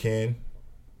everything I can,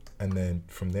 and then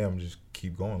from there I'm just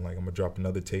keep going. Like, I'm gonna drop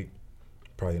another tape,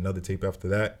 probably another tape after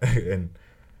that, and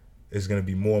it's gonna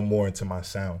be more and more into my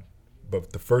sound.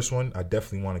 But the first one, I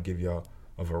definitely want to give y'all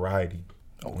a variety.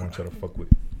 I want y'all to fuck with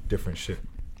different shit.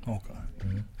 Okay.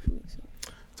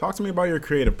 Talk to me about your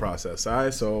creative process. All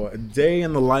right, so a day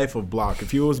in the life of BloccK.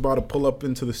 If you was about to pull up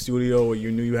into the studio or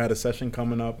you knew you had a session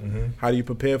coming up, how do you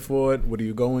prepare for it? What do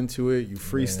you go into it? You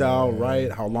freestyle,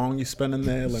 right? How long you spend in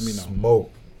there? Let me know.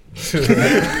 Smoke. There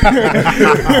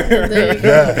you go.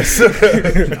 Yes.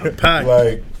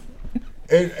 Like,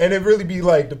 and it really be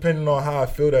like depending on how I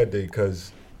feel that day,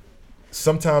 because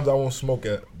sometimes I won't smoke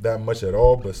that much at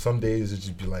all, but some days it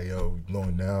just be like, yo, we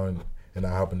blowing down, and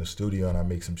I hop in the studio and I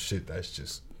make some shit that's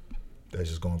just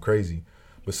going crazy.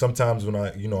 But sometimes when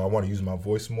I want to use my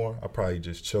voice more, I probably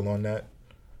just chill on that.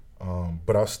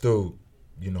 But I'll still,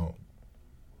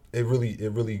 it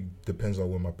really depends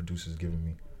on what my producer's giving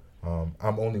me.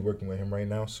 I'm only working with him right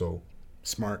now, so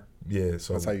Smart. yeah.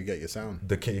 So That's how you get your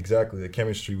sound. Exactly the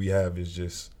chemistry we have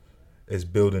is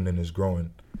building and is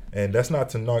growing. And that's not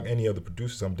to knock any other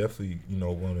producers. I'm definitely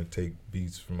willing to take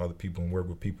beats from other people and work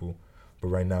with people. But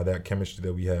right now, that chemistry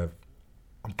that we have,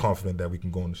 I'm confident that we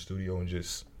can go in the studio and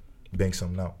just bang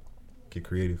something out, get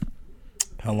creative.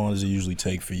 How long does it usually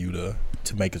take for you to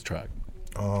make a track?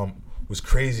 What's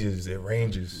crazy is it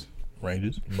ranges.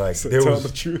 Ranges? Like So there tell was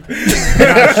the truth.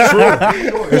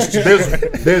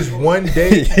 there's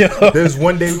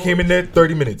one day we came in there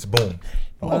 30 minutes, boom.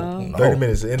 Wow. 30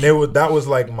 minutes, and that was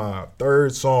like my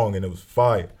third song, and it was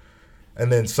fire.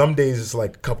 And then some days it's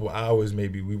like a couple hours,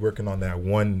 maybe we working on that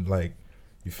one, like,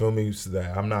 you feel me, so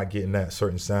that I'm not getting that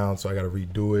certain sound, so I gotta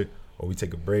redo it, or we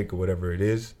take a break or whatever it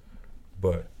is.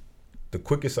 But the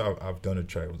quickest I've done a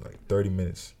track was like 30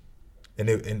 minutes,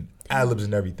 and ad-libs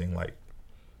and everything, like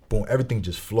boom, everything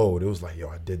just flowed. It was like, yo,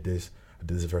 I did this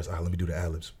verse, all right, let me do the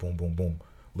ad-libs, boom, boom, boom.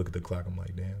 Look at the clock, I'm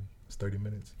like, damn, it's 30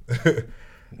 minutes.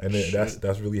 And then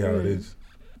that's really how it is.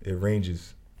 It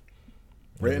ranges.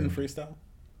 Written freestyle?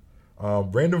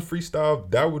 Random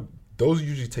freestyle, those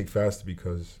usually take faster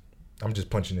because I'm just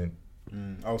punching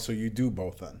in. Oh, so you do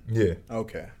both then? Yeah.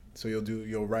 Okay. So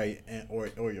you'll write or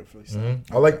you'll freestyle.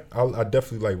 I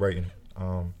definitely like writing.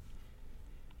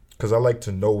 Cause I like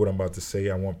to know what I'm about to say.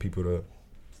 I want people to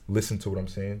listen to what I'm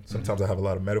saying. Sometimes I have a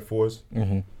lot of metaphors.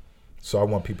 So I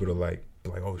want people to like be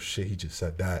like, oh shit, he just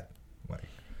said that. Like,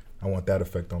 I want that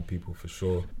effect on people for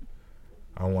sure.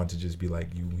 I want to just be like,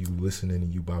 you listening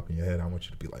and you bopping your head. I want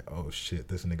you to be like, oh shit,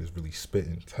 this nigga's really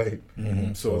spitting type.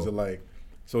 So is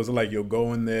it like you'll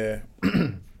go in there,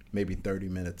 maybe 30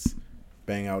 minutes,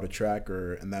 bang out a track,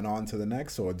 and then on to the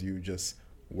next, or do you just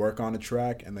work on a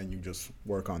track and then you just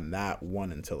work on that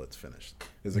one until it's finished?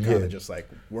 Is it kind of just like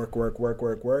work,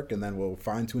 and then we'll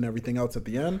fine tune everything else at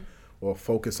the end, or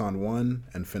focus on one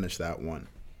and finish that one?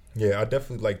 Yeah, I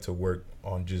definitely like to work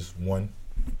on just one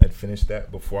and finish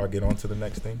that before I get on to the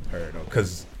next thing. Heard, okay.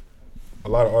 Because a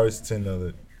lot of artists tend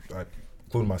to,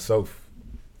 including myself,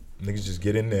 niggas just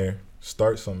get in there,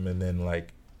 start something, and then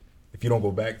like, if you don't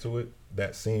go back to it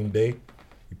that same day,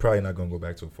 you're probably not gonna go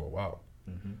back to it for a while.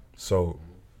 So,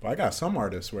 Well, I got some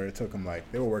artists where it took them like,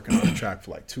 they were working on a track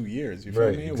for like 2 years. You feel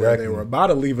Right, me? Where exactly. they were about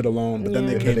to leave it alone, but then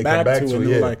they And came then they back, come back to it to and it,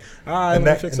 they were yeah. like, all right,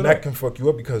 let me fix it that up. can fuck you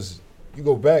up because you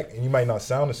go back and you might not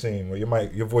sound the same, or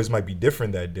your voice might be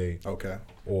different that day. Okay.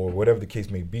 Or whatever the case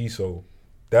may be. So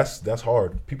that's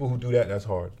hard. People who do that, that's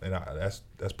hard, and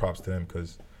that's props to them,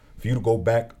 because for you to go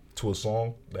back to a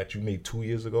song that you made 2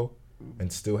 years ago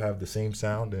and still have the same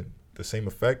sound and the same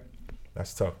effect,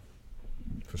 that's tough,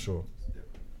 for sure.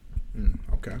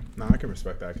 Okay. No, I can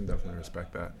respect that. I can definitely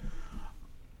respect that.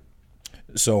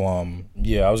 So,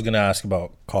 I was gonna ask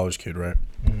about College Kid, right?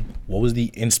 What was the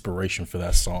inspiration for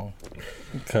that song?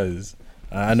 Because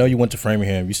I know you went to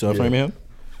Framingham. You still at Framingham?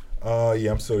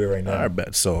 Yeah, I'm still there right now. I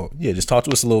bet. So, just talk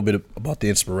to us a little bit about the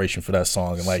inspiration for that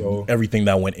song and like everything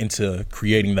that went into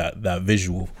creating that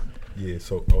visual. Yeah.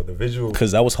 So, the visual,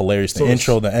 Because that was hilarious. The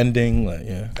intro, the ending,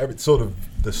 So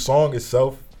the song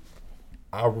itself,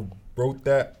 I wrote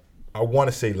that, I want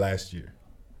to say last year.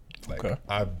 Like, Okay.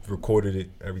 I recorded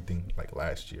it, everything, like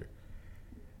last year.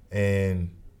 And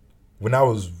when I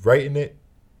was writing it,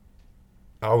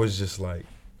 I was just like,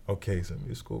 okay, so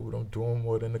it's cool. I'm doing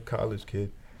more than a college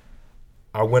kid.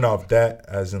 I went off that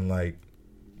as in like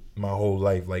my whole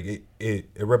life. Like it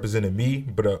represented me,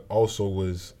 but it also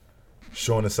was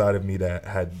showing a side of me that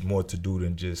had more to do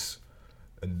than just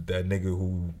that nigga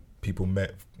who people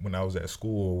met when I was at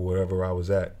school or wherever I was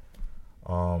at.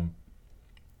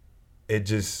 It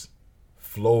just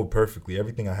flowed perfectly.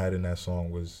 Everything I had in that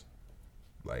song was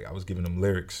like, I was giving them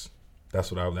lyrics. That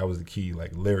was the key,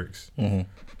 like lyrics. And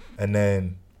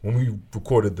then when we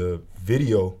recorded the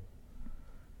video,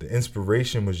 the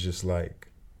inspiration was just like,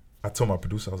 I told my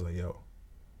producer, I was like, yo,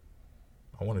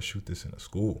 I want to shoot this in a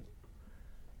school.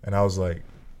 And I was like,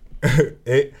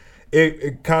 it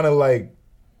kind of like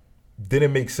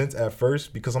didn't make sense at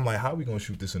first because I'm like, how are we gonna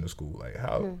shoot this in the school? Like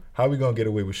how are we gonna get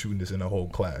away with shooting this in a whole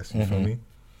class? You feel me?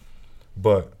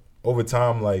 But over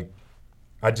time, like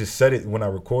I just said it when I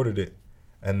recorded it,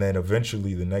 and then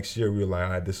eventually the next year we were like,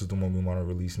 all right, this is the one we want to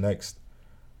release next.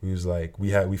 We was like,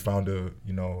 we found a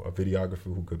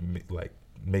videographer who could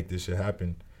make this shit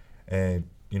happen, and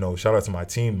shout out to my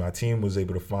team. My team was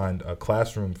able to find a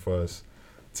classroom for us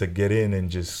to get in and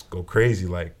just go crazy.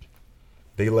 Like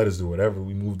they let us do whatever.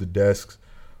 We moved the desks.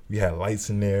 We had lights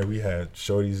in there. We had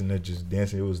shorties in there just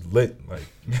dancing. It was lit. Like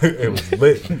it was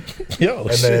lit. Yo,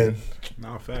 and shit. then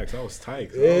Nah, facts. I was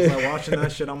tight. I was like watching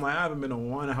that shit. I'm like, I haven't been to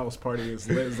one house party as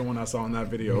lit as the one I saw in that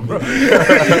video, bro. yeah,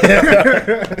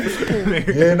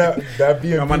 that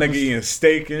being My nigga eating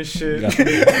steak and shit.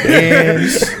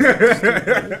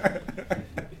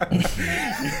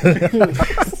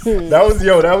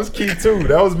 that was key too.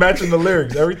 That was matching the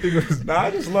lyrics. Everything was. Nah,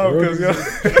 I just love because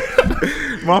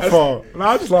my fault.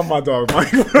 Nah, I just love my dog,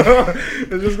 Mike, bro.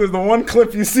 It's just because the one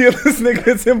clip you see of this nigga,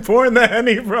 it's him pouring the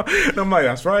Henny, bro. And I'm like,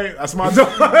 that's right. That's my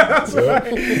dog. That's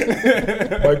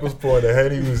right. Mike was pouring the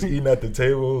Henny. He was eating at the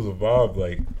table. It was a vibe.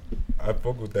 Like, I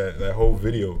fuck with that whole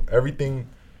video. Everything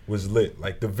was lit.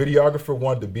 Like, the videographer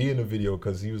wanted to be in the video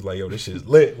because he was like, yo, this shit's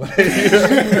lit. Like,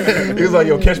 he was like,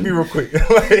 yo, catch me real quick.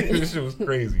 Like, this shit was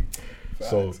crazy.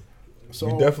 So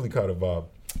we definitely caught a vibe.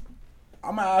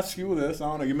 I'm gonna ask you this. I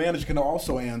don't know. Your manager can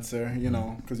also answer.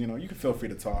 Because you can feel free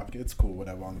to talk. It's cool,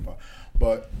 whatever on the pod.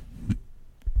 But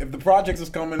if the project is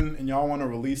coming and y'all want to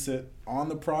release it on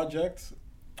the project,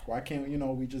 why can't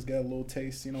we just get a little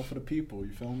taste? For the people.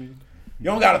 You feel me? You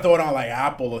don't gotta throw it on like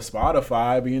Apple or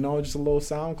Spotify, but just a little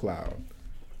SoundCloud.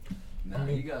 Nah,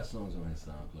 he got songs on his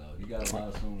SoundCloud. He got a lot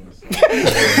of songs on his SoundCloud.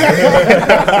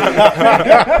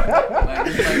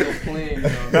 It's like a plan,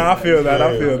 Nah, I feel that.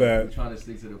 We're trying to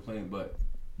stick to the plan, but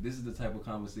this is the type of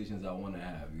conversations I want to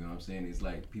have. You know what I'm saying? It's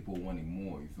like people wanting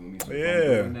more. You feel me? So if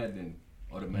I'm doing that, then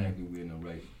automatically we're in the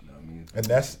right. You know what I mean?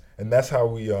 And that's how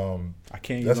we I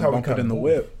can't that's even how we bump it in the move.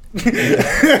 whip. But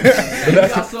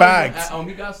that's a fact.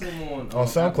 We got some on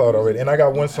SoundCloud already, and I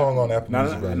got one song on Apple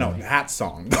Music right now. that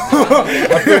song.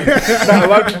 A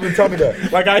lot of people tell me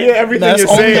that. Like I hear everything That's you're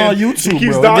only saying. on YouTube, he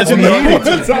keeps bro. It dodging gets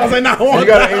the so I was like, nah, You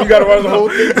gotta watch the whole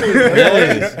thing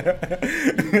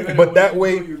too. But that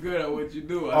way, you're good at what you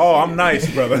do. I'm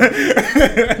nice, brother. but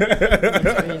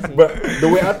the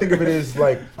way I think of it is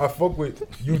like I fuck with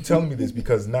you telling me this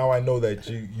because now I know that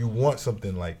you want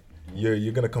something like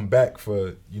you're gonna come back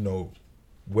for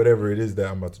whatever it is that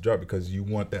I'm about to drop because you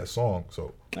want that song.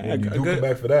 So when you do come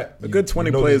back for that, A good 20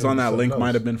 plays on that link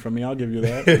might have been from me. I'll give you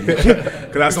that.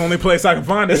 Because that's the only place I can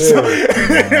find it. So.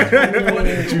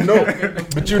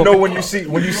 But when you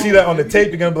see that on the tape,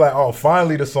 you're gonna be like, oh,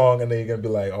 finally the song, and then you're gonna be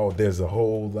like, oh, there's a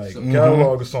whole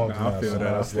catalog of songs. I feel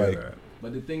that.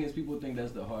 But the thing is, people think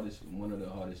that's one of the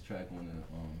hardest track on the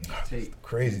tape.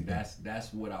 Crazy. And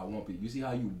that's what I want. You see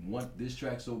how you want this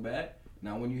track so bad?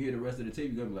 Now, when you hear the rest of the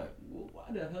tape, you're gonna be like, well, why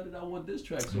the hell did I want this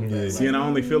track so bad? See, and I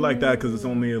only feel like that because it's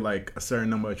only like a certain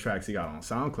number of tracks you got on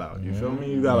SoundCloud. You feel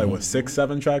me? You got like 6,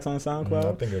 7 tracks on SoundCloud.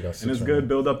 I think I got 6. And it's good.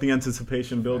 Build up the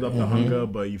anticipation, build up the hunger.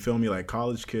 But you feel me? Like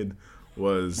College Kid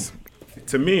was,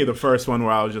 to me, the first one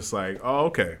where I was just like, oh,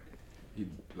 okay.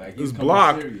 He's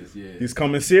BloccK. Serious, yeah. He's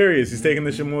coming serious. He's taking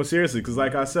this shit more seriously. Because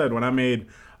like I said, when I made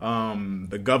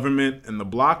the government and the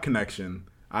BloccK connection,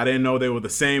 I didn't know they were the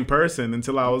same person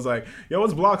until I was like, yo,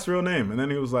 what's BloccK's real name? And then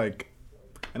he was like,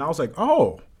 and I was like,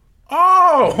 oh.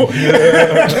 I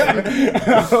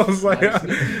was like,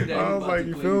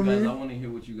 you feel me? I want to hear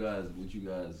what you guys'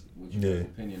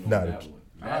 opinion on that one.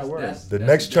 The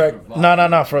next track.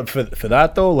 No. For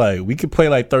that though, like we could play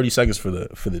like 30 seconds for the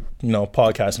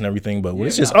podcast and everything, but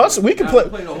it's just us. We can play.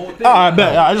 The whole thing. I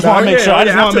bet. I just want to make sure. I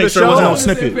just want to make sure there was no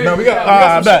snippet. No, we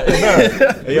got.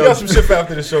 We got some shit for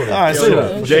after the show. All right,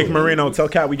 so Jake Marino, tell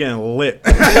Cat we getting lit.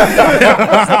 Get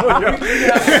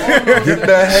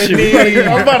that Henny.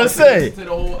 I was about to say. With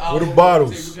the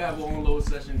bottles.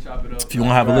 If you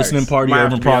want to have a listening party,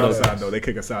 Urban Product. Outside, though. They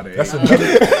kick us out of That's here.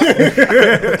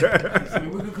 I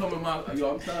mean, we could come in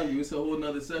I'm telling you, it's a whole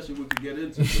nother session we could get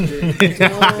into.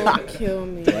 Don't kill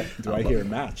me. Do I hear a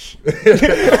match? I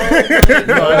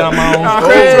got my own.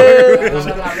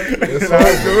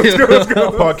 Let's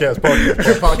go. Podcast.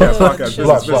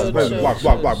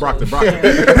 Block, Brockton.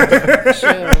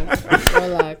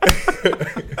 Relax.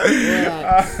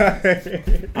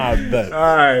 I bet.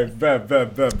 All right,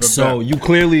 bet. So you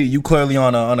clearly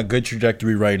on a good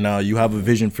trajectory right now. You have a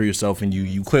vision for yourself, and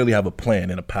you clearly have a plan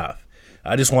and a path.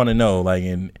 I just want to know, like,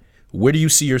 where do you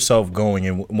see yourself going,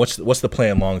 and what's the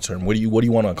plan long term? What do you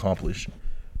want to accomplish?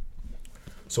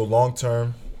 So long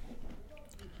term,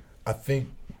 I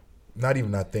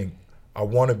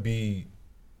want to be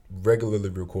regularly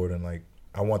recording. Like,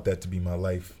 I want that to be my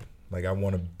life. Like, I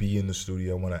want to be in the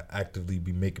studio. I want to actively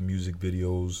be making music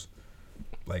videos,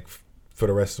 like, for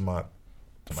the rest of my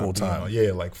full time.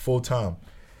 Yeah, like full time.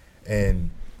 And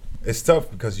it's tough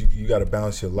because you got to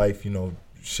balance your life. You know,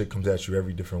 shit comes at you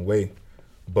every different way.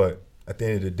 But at the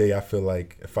end of the day, I feel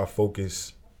like if I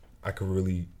focus, I could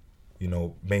really, you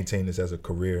know, maintain this as a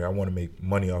career. I want to make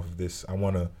money off of this. I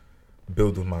want to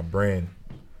build with my brand.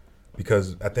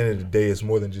 Because at the end of the day, it's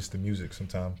more than just the music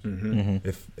sometimes.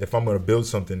 If I'm going to build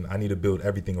something, I need to build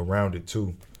everything around it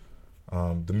too.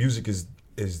 The music is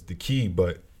the key,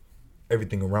 but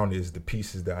everything around it is the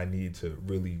pieces that I need to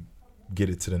really get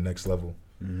it to the next level.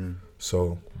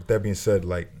 So with that being said,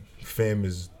 like, fam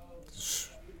is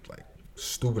like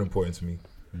stupid important to me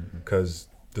because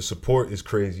the support is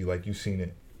crazy. Like, you've seen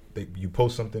it. You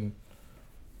post something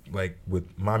like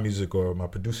with my music or my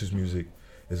producer's music,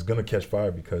 it's gonna catch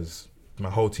fire because my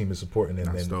whole team is supporting it,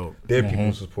 and then their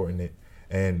people supporting it.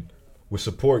 And with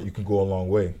support, you can go a long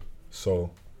way.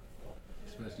 So,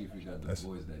 especially if you got the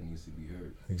voice that needs to be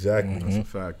heard. Exactly. That's a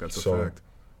fact. That's a fact.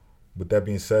 With that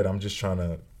being said, I'm just trying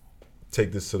to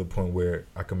take this to the point where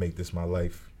I can make this my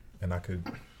life, and I could,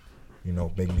 you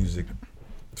know, make music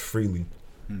freely.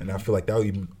 And I feel like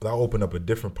that'll open up a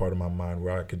different part of my mind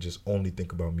where I could just only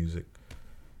think about music.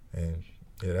 And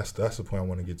yeah, that's the point I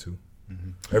want to get to.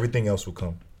 Everything else will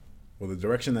come. Well, the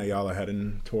direction that y'all are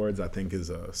heading towards, I think, is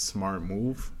a smart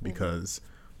move because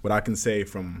what I can say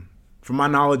from my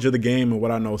knowledge of the game and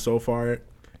what I know so far,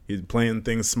 he's playing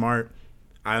things smart.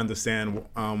 I understand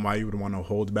why you would want to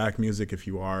hold back music if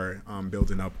you are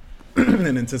building up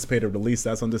an anticipated release.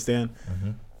 That's understand.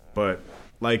 But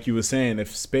like you were saying,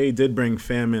 if Spade did bring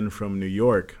fam in from New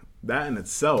York, that in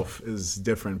itself is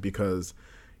different because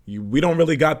we don't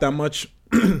really got that much.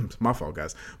 My fault,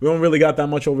 guys. We don't really got that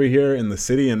much over here in the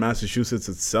city in Massachusetts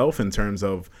itself in terms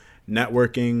of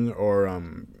networking or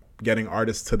getting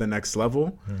artists to the next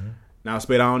level. Now,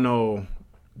 Spade, I don't know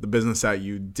the business that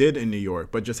you did in New York,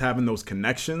 but just having those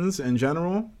connections in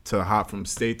general to hop from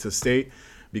state to state,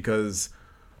 because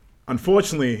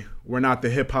unfortunately, we're not the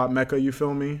hip-hop mecca, you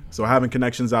feel me? So having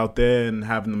connections out there and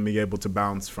having them be able to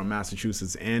bounce from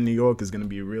Massachusetts and New York is going to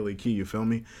be really key, you feel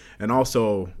me? And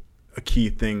also, a key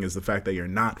thing is the fact that you're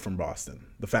not from Boston,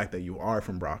 the fact that you are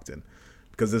from Brockton,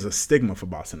 because there's a stigma for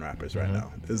Boston rappers right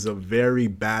now. There's a very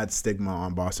bad stigma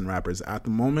on Boston rappers at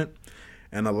the moment,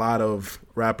 and a lot of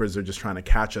rappers are just trying to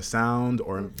catch a sound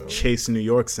or chase New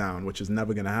York sound, which is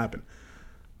never going to happen.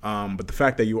 But the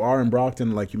fact that you are in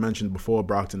Brockton, like you mentioned before,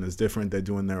 Brockton is different. They're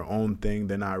doing their own thing.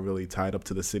 They're not really tied up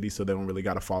to the city, so they don't really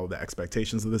got to follow the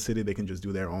expectations of the city. They can just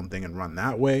do their own thing and run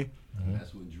that way.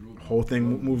 That's what drew Whole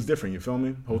thing moves different, you feel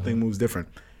me? Whole thing moves different.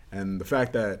 And the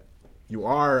fact that you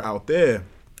are out there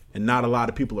and not a lot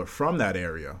of people are from that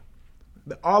area.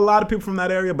 There are a lot of people from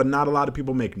that area, but not a lot of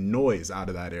people make noise out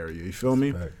of that area, you feel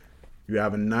me? Right. You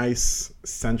have a nice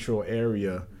central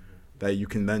area that you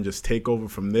can then just take over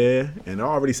from there. And it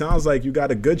already sounds like you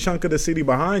got a good chunk of the city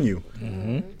behind you.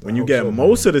 When you get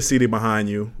most of the city behind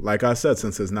you, like I said,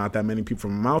 since there's not that many people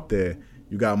from out there,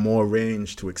 you got more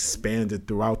range to expand it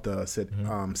throughout the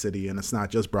city. And it's not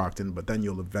just Brockton, but then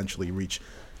you'll eventually reach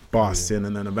Boston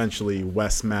and then eventually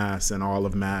West Mass and all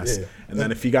of Mass. And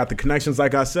then if you got the connections,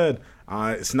 like I said,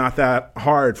 it's not that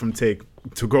hard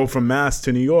to go from Mass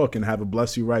to New York and have it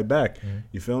bless you right back.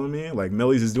 You feeling me? Like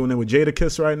Millie's is doing it with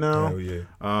Jadakiss right now. Hell yeah.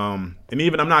 And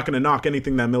even I'm not going to knock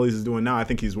anything that Millie's is doing now. I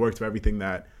think he's worked for everything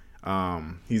that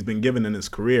he's been given in his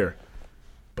career.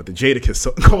 But the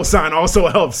Jadakiss cosign also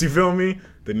helps, you feel me?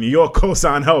 The New York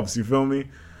cosign helps, you feel me?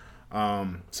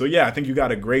 So yeah, I think you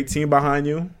got a great team behind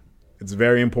you. It's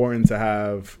very important to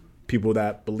have people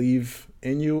that believe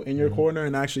in you, in your corner,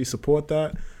 and actually support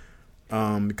that.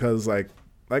 Because like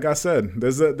I said,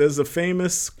 there's a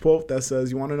famous quote that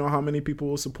says, "You want to know how many people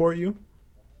will support you?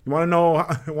 You want to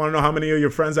know how many of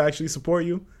your friends actually support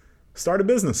you? Start a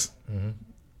business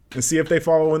and see if they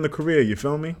follow in the career." You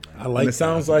feel me? I like. And it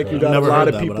sounds like you got a lot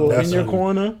of people in your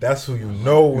corner. That's who you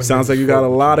know. It sounds like you got a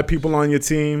lot of people on your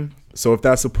team. So if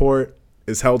that support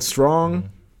is held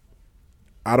strong,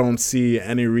 I don't see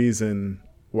any reason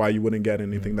why you wouldn't get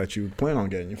anything that you plan on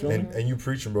getting. You feel me? And you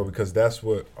preaching, bro, because that's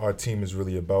what our team is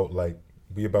really about. Like,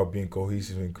 we about being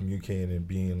cohesive and communicating and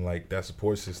being like that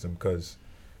support system. Because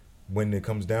when it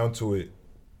comes down to it,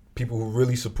 people who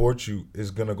really support you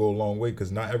is gonna go a long way.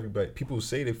 Because not everybody, people who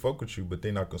say they fuck with you, but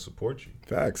they're not gonna support you.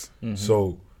 Facts.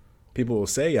 So people will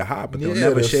say you're hot, but they'll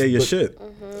never share your shit.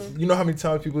 You know how many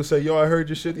times people say, "Yo, I heard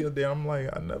your shit the other day." I'm like,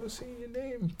 I never seen your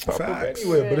name pop up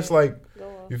anywhere. But it's like,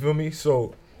 you feel me?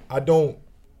 So I don't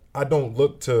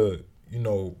look to,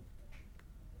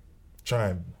 try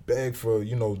and beg for,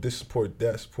 this support,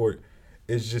 that support.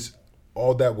 It's just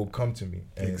all that will come to me.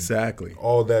 And exactly.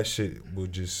 All that shit will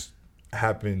just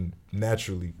happen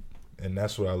naturally. And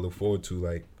that's what I look forward to.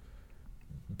 Like,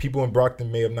 people in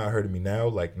Brockton may have not heard of me now.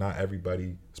 Like, not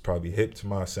everybody is probably hip to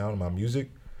my sound, my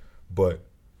music. But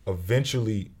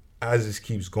eventually, as this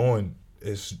keeps going,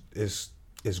 it's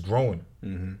growing.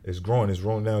 Mm-hmm. It's growing. It's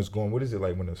rolling down. It's going. What is it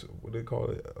like what do they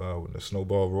call it? When the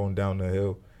snowball rolling down the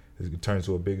hill, it turns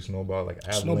to a big snowball, like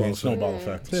avalanche. Snowball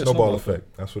effect. Yeah, snowball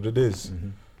effect. That's what it is. Mm-hmm.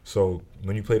 So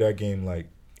when you play that game, like,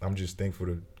 I'm just thankful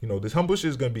to, this humble shit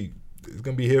is gonna be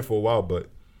here for a while, but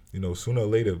sooner or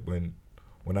later, when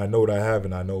I know what I have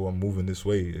and I know I'm moving this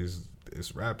way,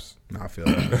 it's raps. I feel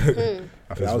that.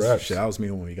 That was me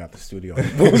when we got the studio.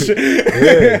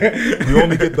 Yeah, you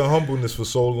only get the humbleness for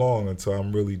so long until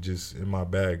I'm really just in my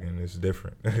bag and it's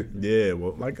different. Yeah,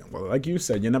 well, like you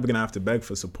said, you're never gonna have to beg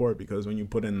for support, because when you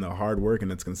put in the hard work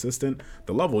and it's consistent,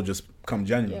 the love will just come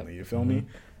genuinely. You feel me?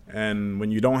 And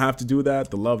when you don't have to do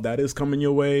that, the love that is coming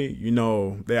your way,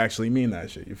 they actually mean that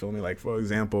shit. You feel me? Like, for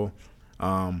example,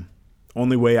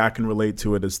 only way I can relate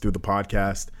to it is through the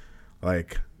podcast.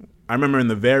 Like, I remember in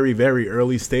the very, very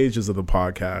early stages of the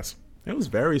podcast, it was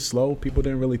very slow. People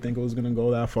didn't really think it was going to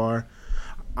go that far.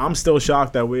 I'm still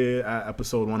shocked that we're at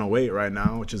episode 108 right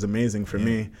now, which is amazing for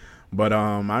me. But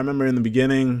I remember in the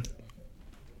beginning,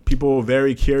 people were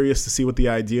very curious to see what the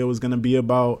idea was going to be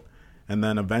about, and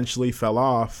then eventually fell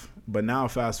off. But now,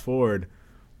 fast forward,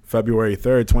 February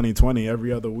 3rd, 2020,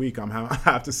 every other week, I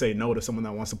have to say no to someone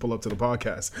that wants to pull up to the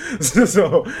podcast.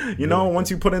 So, once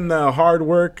you put in the hard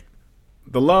work,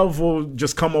 the love will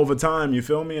just come over time, you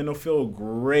feel me? And it'll feel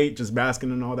great just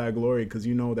basking in all that glory, because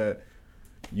you know that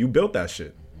you built that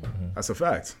shit. Mm-hmm. That's a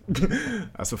fact.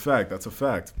 That's a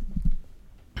fact.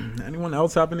 Anyone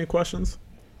else have any questions?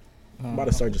 I'm about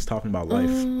to start just talking about life,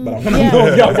 but I want to know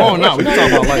if y'all going now. We can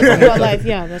talk about life.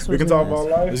 That's what we can talk about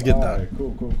life. Let's get that. Right,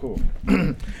 cool.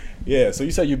 Yeah. So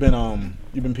you said you've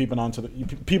been peeping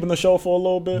the show for a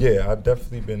little bit. Yeah, I've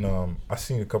definitely been. I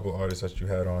seen a couple of artists that you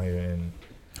had on here, and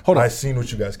I seen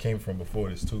what you guys came from before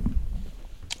this too.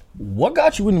 What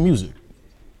got you into music?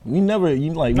 He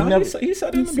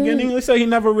said in the beginning. He said he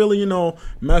never really,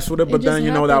 messed with it. But then,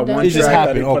 that one track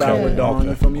that he put out with Dawn,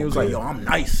 you feel me? He was like, yo, I'm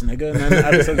nice, nigga. And then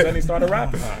ever since then, he started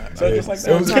rapping. So just like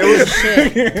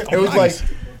that. It was like,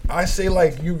 I say,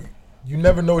 like, you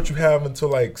never know what you have until,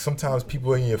 like, sometimes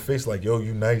people in your face like, yo,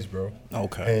 you nice, bro.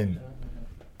 Okay. And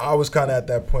I was kind of at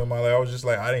that point in my life, I was just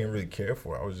like, I didn't really care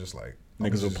for it. I was just like,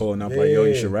 niggas were pulling up like, yo,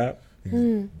 you should rap.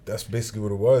 That's basically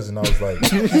what it was, and I was like,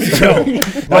 "Yo,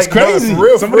 that's crazy." For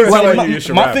real.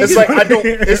 It's like I don't.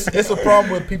 It's a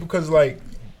problem with people because like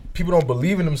people don't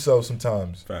believe in themselves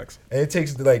sometimes. Facts. And it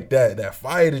takes like that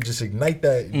fire to just ignite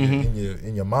that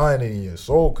in your mind and in your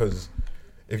soul. Because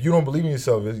if you don't believe in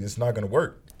yourself, it's not gonna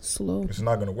work. Slow. It's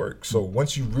not gonna work. So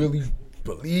once you really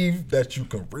believe that you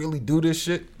can really do this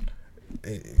shit,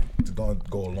 it's gonna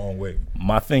go a long way.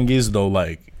 My thing is though,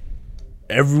 like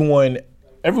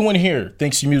Everyone here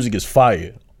thinks your music is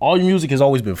fire. All your music has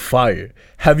always been fire.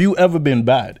 Have you ever been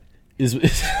bad? Is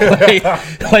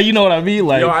like you know what I mean?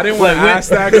 Like, yo, I didn't want to ask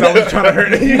that because I was trying to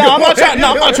hurt you. I'm not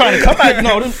trying to come back.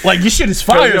 No, like your shit is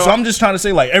fire. So I'm just trying to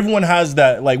say, like, everyone has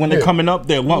that. Like when they're coming up,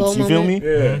 their lumps. You feel me?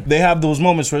 Yeah. They have those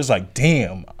moments where it's like,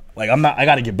 damn. Like I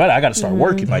gotta get better. I gotta start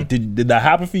working. Like, did that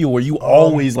happen for you? Or were you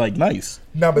always like nice?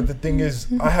 No, but the thing is,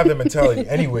 I have the mentality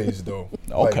anyways, though.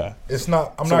 Like, okay. It's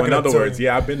not. I'm so not. In other words,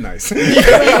 I've been nice. I've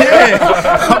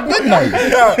been nice.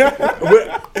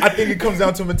 Yeah. I think it comes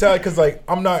down to mentality because, like,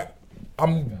 I'm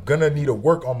gonna need to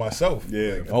work on myself. Yeah.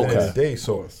 At the end of the day,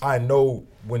 so I know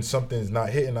when something's not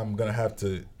hitting, I'm gonna have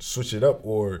to switch it up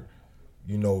or,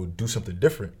 do something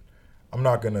different. I'm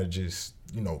not gonna just,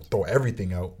 throw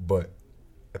everything out, but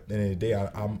at the end of the day,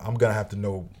 I'm gonna have to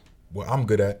know what I'm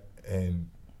good at and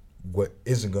what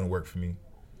isn't gonna work for me.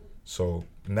 So,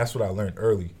 and that's what I learned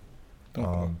early.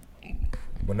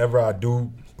 Whenever I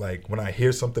do, like, when I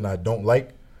hear something I don't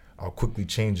like, I'll quickly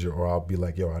change it, or I'll be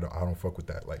like, yo, I don't fuck with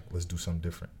that. Like, let's do something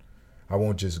different. I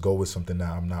won't just go with something that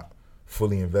I'm not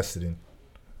fully invested in.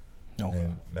 Okay.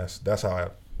 And that's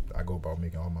how I go about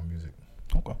making all my music.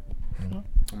 Okay. Mm-hmm. I'm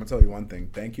gonna tell you one thing.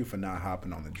 Thank you for not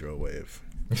hopping on the drill wave.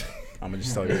 I'm gonna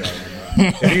just tell you that right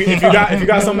now. If you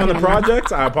got something on the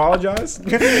project, I apologize.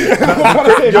 The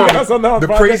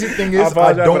crazy thing is,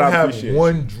 I don't have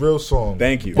one drill song.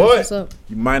 Thank you. But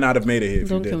you might not have made it here if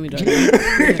don't you kill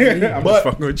did. Me, I'm just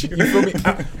fucking with you. You feel me?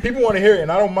 People want to hear it,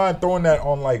 and I don't mind throwing that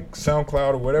on like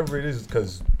SoundCloud or whatever it is,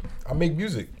 because I make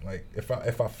music. Like if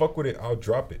I fuck with it, I'll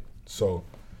drop it. So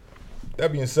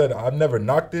that being said, I've never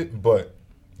knocked it, but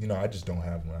you know, I just don't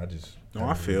have one. No,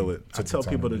 I feel really it. I took the tell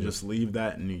time people to do it. just leave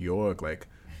that in New York. Like,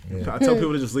 Yeah. I tell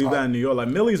people to just leave that in New York. Like,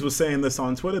 Millies was saying this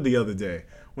on Twitter the other day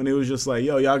when he was just like,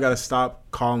 yo, y'all gotta stop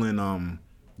calling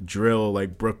drill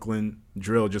like Brooklyn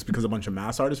drill just because a bunch of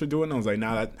mass artists were doing it. And I was like,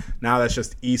 now that's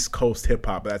just East Coast hip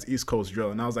hop. That's East Coast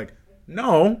drill. And I was like,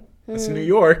 no, it's New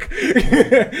York.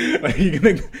 Like,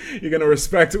 you're gonna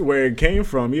respect where it came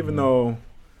from, even though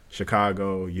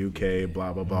Chicago, UK,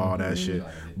 blah blah blah, all that shit.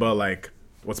 But like,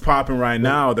 what's popping right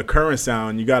now, the current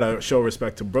sound, you gotta show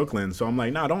respect to Brooklyn. So I'm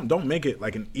like, nah, don't make it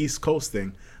like an East Coast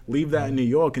thing. Leave that in New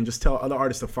York and just tell other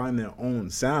artists to find their own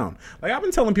sound. Like, I've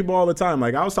been telling people all the time.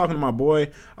 Like, I was talking to my boy.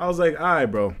 I was like, all right,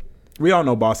 bro. We all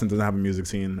know Boston doesn't have a music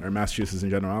scene, or Massachusetts in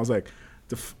general. I was like,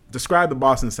 describe the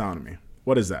Boston sound to me.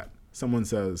 What is that? Someone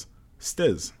says,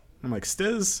 Stiz. I'm like,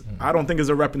 Stiz? I don't think is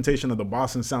a representation of the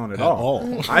Boston sound at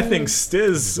all. I think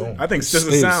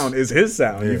Stiz's sound is his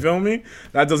sound. You feel me?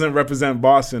 That doesn't represent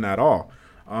Boston at all.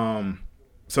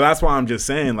 So that's why I'm just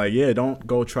saying, like, yeah, don't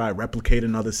go try replicate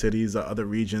in other cities or other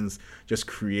regions. Just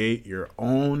create your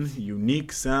own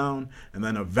unique sound, and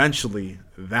then eventually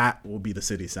that will be the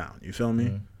city sound. You feel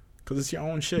me? Because it's your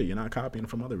own shit. You're not copying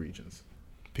from other regions.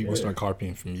 People start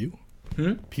copying from you.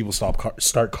 People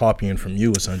start copying from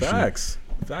you, essentially.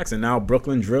 Facts. And now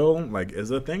Brooklyn drill like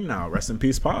is a thing now. Rest in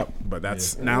peace, Pop. But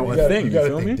that's now a thing. You You gotta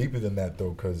feel think me? deeper than that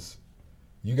though, because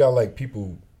you got like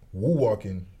people woo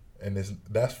walking, and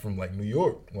that's from like New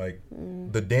York. Like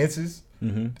the dances,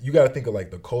 you gotta think of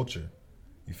like the culture.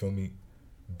 You feel me?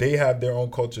 They have their own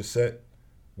culture set,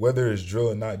 whether it's drill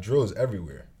or not. Drill is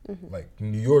everywhere. Like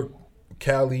New York,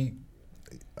 Cali,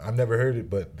 I've never heard it,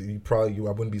 but I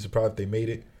wouldn't be surprised if they made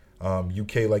it.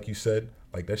 UK, like you said,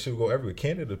 like that shit will go everywhere.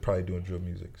 Canada probably doing drill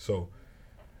music. So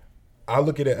I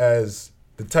look at it as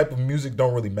the type of music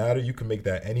don't really matter. You can make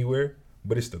that anywhere,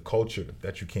 but it's the culture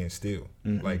that you can't steal.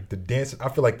 Like the dance, I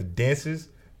feel like the dances,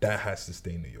 that has to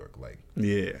stay in New York. Like,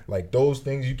 Yeah. like those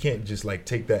things, you can't just like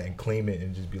take that and claim it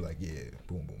and just be like, yeah,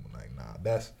 boom, boom. Like, nah,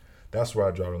 that's where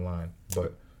I draw the line.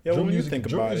 But Yeah, drill when you music, think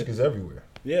drill about music it- is everywhere.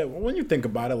 Yeah, well, when you think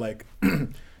about it, like,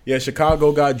 yeah,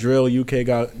 Chicago got drill, UK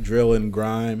got drill and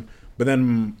grime, but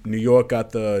then New York got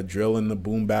the drill and the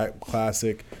boom bap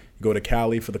classic. You go to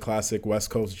Cali for the classic West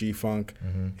Coast G-Funk,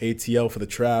 ATL for the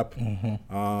trap.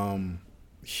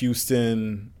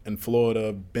 Houston and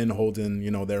Florida been holding,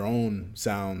 their own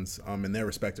sounds in their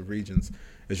respective regions.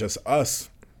 It's just us.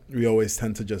 We always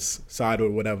tend to just side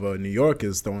with whatever New York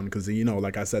is throwing because,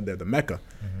 like I said, they're the Mecca.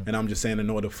 And I'm just saying in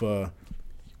order for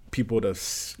people to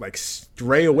like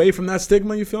stray away from that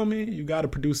stigma, you feel me? You got to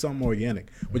produce something organic,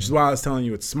 which is why I was telling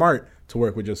you it's smart to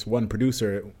work with just one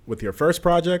producer with your first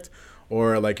project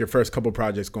or like your first couple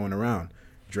projects going around.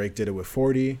 Drake did it with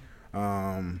 40.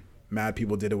 Mad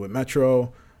People did it with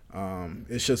Metro.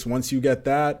 It's just once you get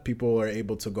that, people are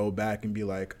able to go back and be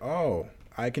like, oh,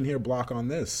 I can hear BloccK on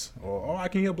this, or oh, I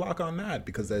can hear BloccK on that,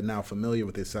 because they're now familiar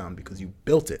with this sound because you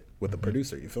built it with the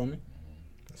producer. You feel me?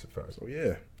 That's a fact. So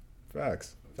yeah,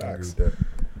 facts. I agree with that.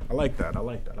 I like that. I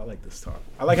like this talk.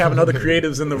 I like having other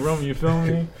creatives in the room. You feel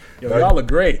me? Yo, y'all look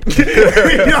great.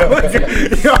 y'all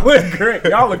look great.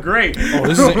 Y'all look great. Oh,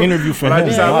 this is an interview for him. I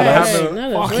just have having.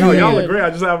 Fuck Yo, y'all you. look great. I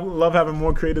just love having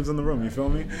more creatives in the room. You feel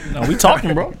me? No, we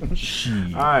talking, bro. All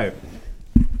right.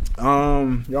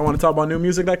 Y'all want to talk about new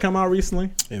music that came out recently?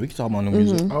 Yeah, we can talk about new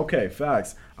music. Okay,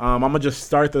 facts. I'm gonna just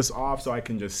start this off so I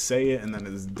can just say it and then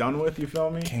it's done with. You feel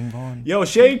me? King Von. Yo,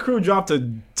 Ecru dropped a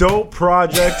dope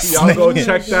project. Y'all go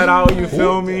check that out. You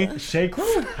feel me?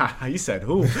 Ecru? You said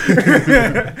who? All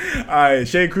right,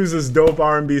 Ecru's this dope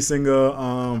R&B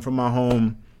singer from my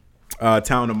home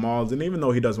town of Malden. Even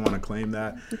though he doesn't want to claim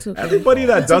that, It's okay. everybody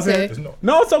that doesn't, okay.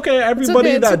 no, it's okay. Everybody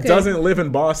it's that okay. doesn't live in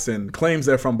Boston claims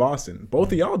they're from Boston.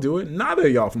 Both of y'all do it. Neither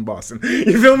of y'all from Boston.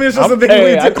 You feel me? It's just a thing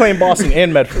we do. I claim Boston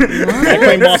and Medford. I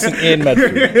claim Boston and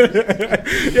Medford.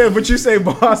 Yeah, but you say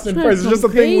Boston Trying first. to It's just a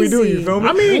go thing we do. crazy. You feel me?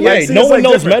 I mean, Like, hey, see, no it's one like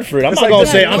knows different. Medford. I'm It's not like gonna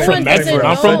that. say No I'm one from doesn't Medford.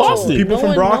 I'm from know. Boston. People No from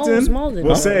one Brockton knows Malden.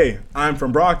 will say, I'm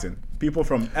from Brockton. People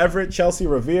from Everett, Chelsea,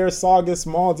 Revere, Saugus,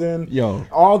 Malden. Yo.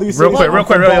 All these Real cities quick, are real from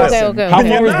quick, real quick. Boston. Okay. How And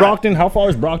far you're is not. Brockton? How far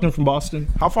is Brockton from Boston?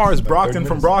 How far is Brockton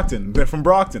from Brockton? They're from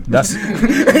Brockton. That's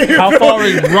how far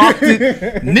is Brockton?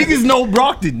 Niggas know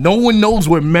Brockton. No one knows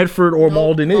where Medford or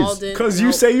Malden is. Because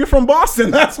you say you're from Boston.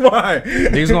 That's why.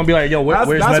 Niggas gonna be like, yo, where's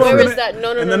That's Medford? what Where I'm is that?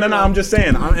 No, No, I'm just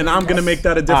saying. I'm going to make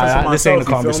that a difference for This myself. ain't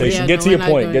the you feel me? conversation. Yeah, Get no, to your we're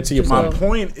not point. going Get to your to My point.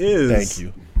 point is, Thank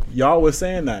you. Y'all was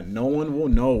saying that no one will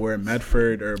know where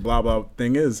Medford or blah blah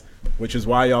thing is, which is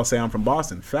why y'all say I'm from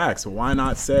Boston. Facts. Why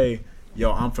not say,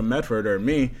 yo, I'm from Medford, or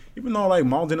me? Even though like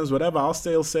Malden is whatever, I'll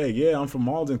still say, yeah, I'm from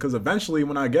Malden, because eventually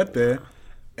when I get there,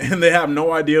 and they have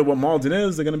no idea what Malden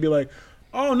is, they're gonna be like,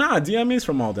 oh nah, DME's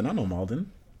from Malden. I know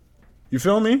Malden. You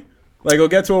feel me? Like it'll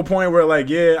get to a point where like,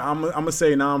 yeah, I'm gonna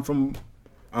say nah, I'm from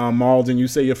Malden. You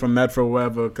say you're from Medford,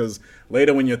 whatever. Because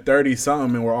later when you're 30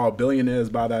 something and we're all billionaires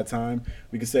by that time,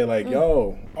 we can say like,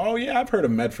 yo, oh yeah, I've heard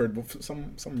of Medford.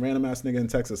 Some random ass nigga in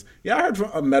Texas. Yeah, I heard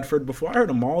of Medford before. I heard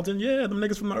of Malden. Yeah, them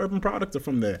niggas from the Urban Product are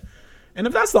from there. And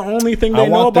if that's the only thing they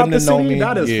know about the city,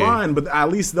 that is fine. But at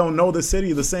least they'll know the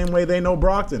city the same way they know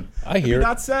Brockton. I hear it.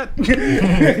 That's set. I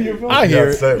hear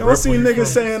it. You don't see niggas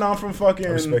saying I'm from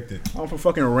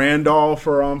fucking Randolph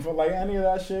or for like any of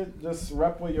that shit. Just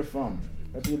rep where you're from.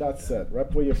 That's set.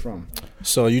 Rep where you're from.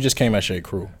 So you just came at Shay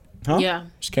Crew. Huh? Yeah.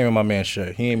 Just came at my man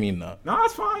Shay. He ain't mean nothing. No,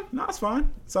 it's fine.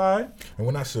 It's all right. And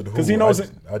when I said who, 'cause he knows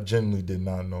it. I genuinely did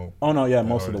not know. Oh no, yeah,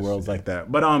 most of the world's like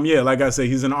that. But yeah, like I said,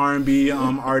 he's an R&B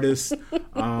artist.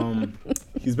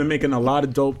 He's been making a lot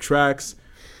of dope tracks.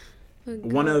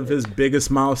 One of his biggest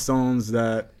milestones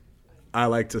that I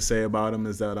like to say about him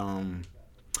is that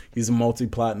he's a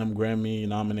multi-platinum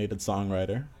Grammy-nominated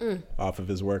songwriter off of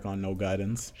his work on No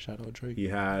Guidance. Shout out Drake. He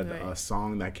had a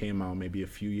song that came out maybe a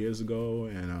few years ago,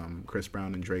 and Chris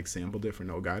Brown and Drake sampled it for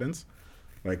No Guidance.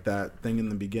 Like that thing in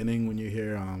the beginning when you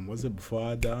hear, was it Before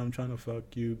I Die, I'm trying to fuck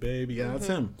you, baby? Yeah, that's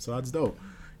him. So that's dope.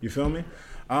 You feel me?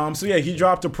 So yeah, he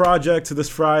dropped a project this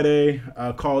Friday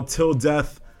called Till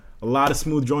Death. A lot of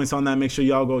smooth joints on that. Make sure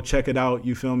y'all go check it out.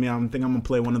 You feel me? I think I'm going to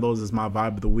play one of those as my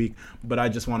vibe of the week. But I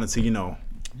just wanted to,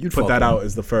 You'd put that out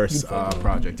as the first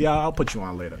project. Yeah, I'll put you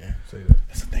on later. Yeah, say that.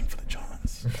 That's a thing for the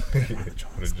Johns. For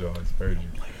the Johns. Heard you.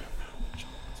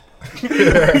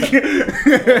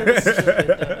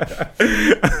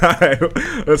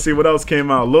 Alright, let's see what else came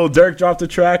out. Lil Durk dropped a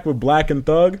track with Black and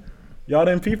Thug. Y'all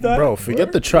didn't peep that? Bro,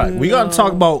 forget the track. We got to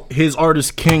talk about his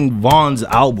artist King Von's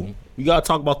album. We got to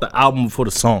talk about the album before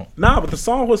the song. Nah, but the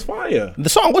song was fire. The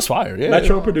song was fire, yeah.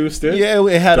 Metro produced it. Yeah,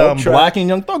 it had Black and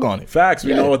Young Thug on it. Facts.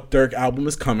 We know a Durk album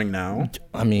is coming now.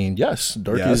 I mean, yes.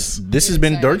 This has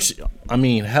been Durk's,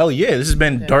 hell yeah. This has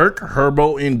been Durk,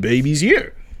 Herbo, and Baby's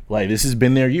year. Like, this has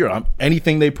been their year.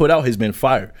 Anything they put out has been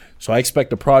fire. So I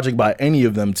expect a project by any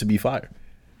of them to be fire.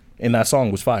 And that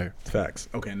song was fire. Facts.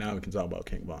 Okay, now we can talk about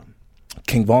King Von.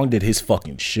 King Von did his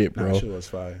fucking shit, bro. That shit was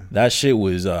fire. That shit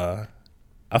was, I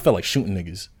felt like shooting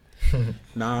niggas.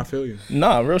 Nah, I feel you.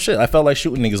 Nah, real shit. I felt like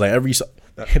shooting niggas.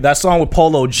 Like that song with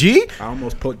Polo G. I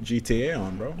almost put GTA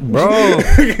on, bro.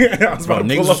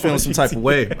 Niggas was feeling some type of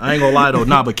way. I ain't gonna lie though.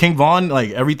 Nah, but King Von,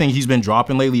 like everything he's been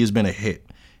dropping lately has been a hit.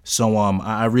 So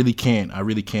I really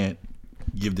can't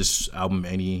give this album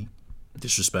any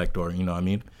disrespect or you know what I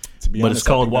mean. But honest, it's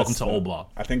called Welcome to Old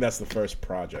Block. I think that's the first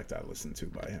project I listened to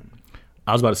by him.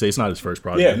 I was about to say it's not his first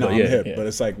project. Yeah, no, I'm hip. But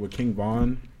it's like with King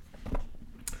Von.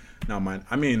 Now,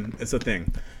 it's a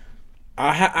thing.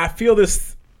 I feel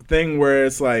this thing where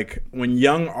it's like when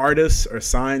young artists are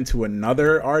signed to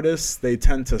another artist, they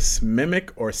tend to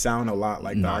mimic or sound a lot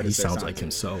like the artist. He sounds like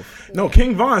himself. No,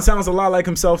 King Von sounds a lot like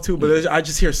himself too, but I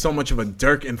just hear so much of a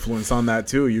Durk influence on that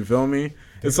too. You feel me?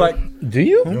 It's like, do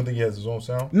you? You don't think he has his own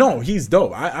sound? No, he's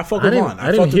dope. I fuck with Von.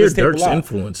 I didn't hear Durk's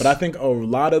influence, but I think a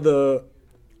lot of the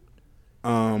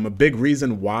a big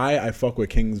reason why I fuck with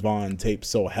King Von tape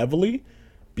so heavily.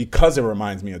 Because it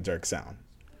reminds me of Durk's sound.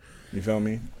 You feel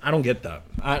me? I don't get that.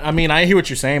 I hear what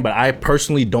you're saying, but I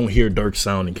personally don't hear Durk's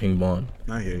sound in King Von.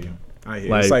 I hear you.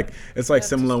 It's like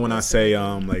similar when I say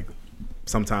like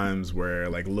sometimes where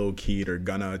like Lil Keed or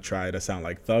Gunna try to sound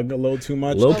like Thug a little too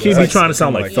much. Lil Keed be trying to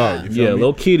sound like Thug. Yeah,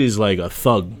 Lil Keed is like a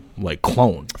Thug like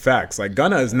clone. Facts. Like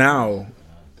Gunna is now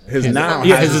has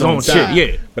his own shit.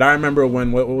 Yeah. But I remember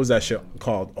when what was that shit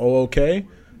called? OK?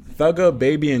 Thugger,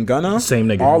 Baby, and Gunna, same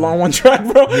nigga, all on one track,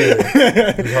 bro. Yeah.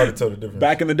 It's hard to tell the difference.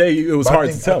 Back in the day, it was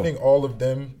hard to tell. I think all of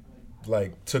them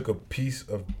like took a piece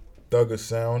of Thugger's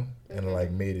sound and like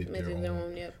made it their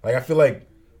own. Yep. Like I feel like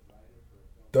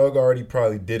Thug already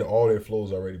probably did all their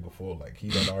flows already before. Like he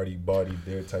done already bodied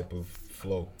their type of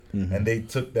flow, and they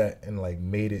took that and like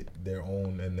made it their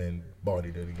own and then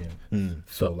bodied it again.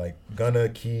 So like Gunna,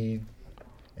 Keed.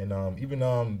 And even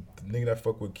the nigga that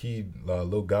fuck with Keed,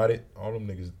 Lil Got It, all them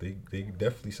niggas, they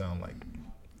definitely sound like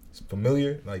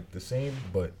familiar, like the same,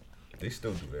 but they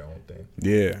still do their own thing.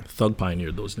 Yeah. Thug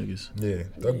pioneered those niggas. Yeah.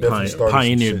 Thug definitely started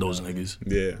pioneered those niggas.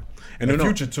 Yeah. And the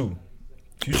Future too.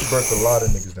 Future birthed a lot of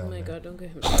niggas down there. Oh my God, don't get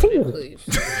him started,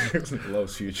 please.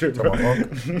 Loves Future. Talking about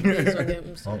Unc? Please don't get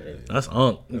him started. That's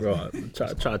Unc, bro.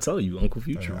 Try to tell you, Uncle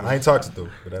Future. I ain't toxic though,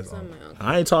 but that's Unc.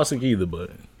 I ain't toxic either, but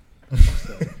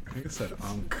Nigga said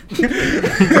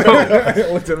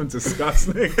looked at him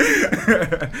disgusting.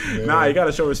 Nah, you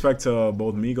gotta show respect to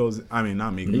both Migos. I mean,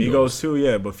 not Migos too,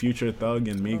 yeah, but Future, Thug,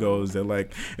 and Migos. They're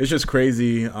like, it's just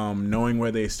crazy knowing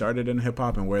where they started in hip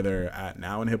hop and where they're at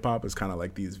now in hip hop. Is kind of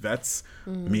like these vets.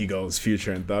 Migos,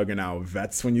 Future, and Thug are now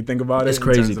vets when you think about it. It's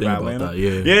crazy thing about that,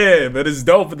 yeah, but it's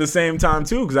dope at the same time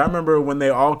too. Because I remember when they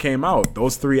all came out,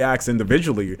 those three acts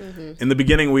individually. In the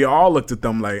beginning, we all looked at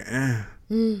them like,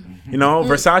 You know,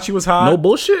 Versace was hot. No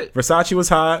bullshit. Versace was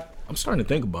hot. I'm starting to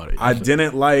think about it. I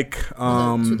didn't like.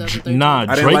 Nah, I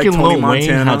didn't Drake like and Tony Lil Wayne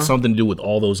Montana. had something to do with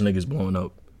all those niggas blowing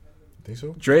up. Think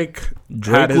so? Drake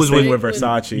had his was thing with- with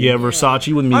Versace. Yeah,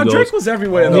 Versace with Migos. Drake was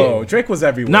everywhere though. Drake was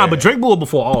everywhere. Nah, but Drake blew up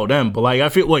before all of them. But like, I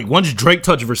feel like once Drake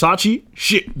touched Versace,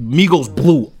 shit, Migos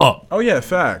blew up. Oh yeah,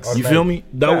 facts. You feel me?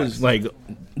 That Facts. was like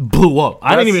blew up.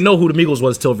 I didn't even know who the Migos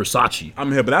was till Versace.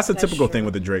 I'm here, but that's a typical thing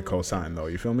with the Drake cosign though.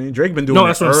 You feel me? Drake been doing. No,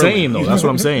 that's it what I'm early. saying though. That's what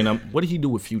I'm saying. What did he do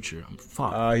with Future?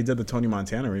 Fuck. He did the Tony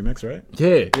Montana remix, right?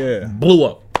 Yeah. Blew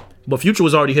up. But Future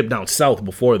was already hip down south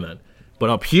before then.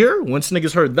 But up here, once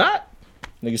niggas heard that,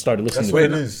 niggas started listening That's to what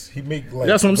it. it is. He make like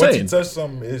That's what I'm once saying. he touched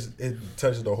something, it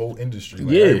touches the whole industry.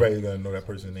 Like, Yeah. everybody's gonna know that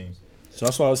person's name. So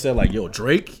that's why I said like, yo,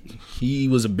 Drake, he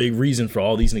was a big reason for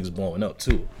all these niggas blowing up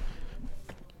too.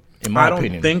 In my I don't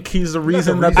opinion. think he's the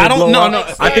reason the that they I don't blow know. up.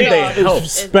 No, I think they helped.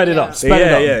 Sped it up. Yeah. Sped it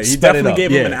up. Yeah, he Sped it definitely up.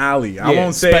 gave him Yeah. an alley. I Yeah,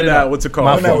 won't say sped it that. up. What's it I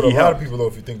called? know with a fault. lot He of people though,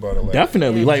 if you think about it, like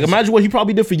Definitely. Like, imagine what he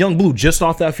probably did for Young Blue just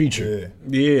off that feature.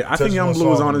 yeah. I think Young Blue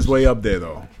was on his way up there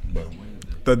though.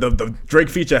 The Drake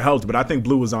feature helped, but I think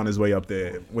Blue was on his way up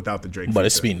there without the Drake feature. But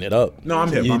it's speeding it up. No,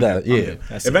 I'm hip. Yeah, I'm hip. yeah, I'm hip.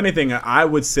 that's If it. anything, I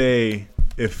would say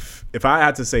if I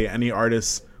had to say any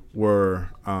artists were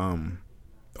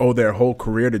owe their whole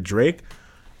career to Drake,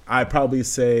 I'd probably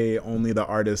say only the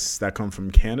artists that come from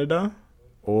Canada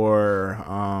or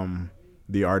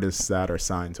the artists that are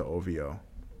signed to OVO.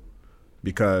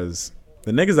 Because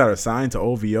the niggas that are signed to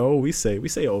OVO, we say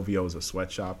OVO is a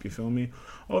sweatshop, you feel me?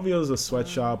 OVO is a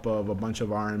sweatshop of a bunch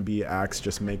of R&B acts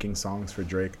just making songs for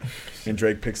Drake, and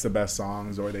Drake picks the best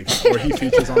songs, or he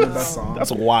features on the best songs.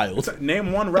 That's wild.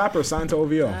 Name one rapper signed to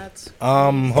OVO.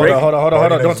 Hold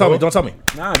on. Don't tell me.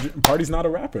 Nah, Party's not a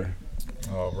rapper.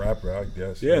 Oh, rapper, I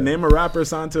guess. Yeah, name a rapper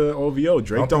signed to OVO.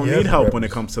 Drake don't need help when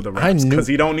it comes to the raps, because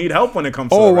he don't need help when it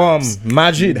comes to the raps.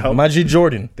 Majid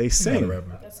Jordan. They Not a sing.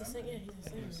 rapper.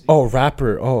 Oh,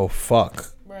 rapper. Oh, fuck.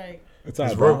 Right. It's Is all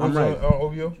right, Verb I'm right. on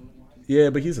OVO? Yeah,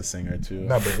 but he's a singer too.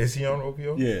 Nah, but is he on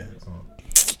OVO? Yeah.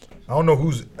 I don't know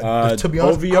who's. To be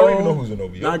honest, OVO, I don't even know who's in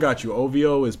OVO. I got you.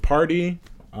 OVO is Party,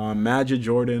 Majid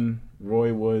Jordan,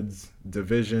 Roy Woods,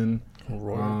 Division. I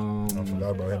forgot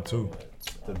about him too.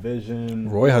 Division.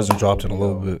 Roy hasn't dropped in a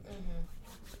little bit.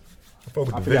 I fuck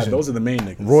with I forgot. Division. Those are the main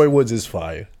niggas. Roy Woods is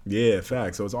fire. Yeah,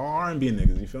 facts. So it's all R&B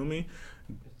niggas. You feel me?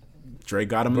 Drake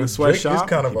got him in the But Drake is sweatshop.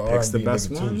 kind of He an picks the R&B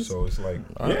best nigga too, ones. so it's like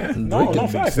Yeah, no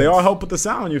facts. They all help with the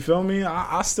sound. You feel me?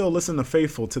 I still listen to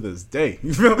Faithful to this day.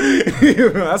 You feel me?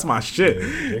 That's my shit.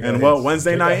 Drake And got what hits.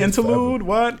 Wednesday Drake got night hits interlude?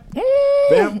 What?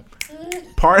 Damn.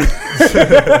 Part.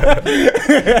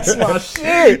 That's my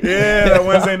shit. Yeah, that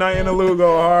Wednesday night interlude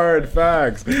go hard.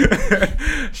 Facts.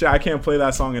 Shit, I can't play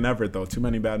that song in Everett though. Too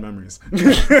many bad memories.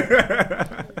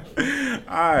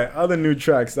 Alright, other new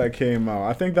tracks that came out.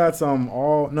 I think that's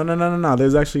all. No.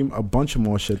 There's actually a bunch of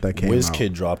more shit that came out.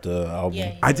 WizKid dropped an album.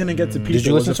 Yeah. I didn't get to peep. Did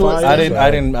you Was listen to it? fire?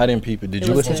 I didn't peep it. Did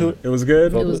you was listen good. to it? It was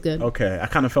good. It was good. Okay, I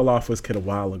kind of fell off WizKid a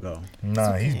while ago.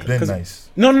 nah, he's been nice.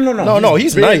 No. No,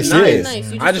 he's been nice, yeah.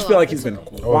 Nice. You I just fell feel like off. he's been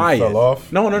he quiet. fell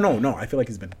off? No. I feel like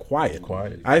he's been quiet.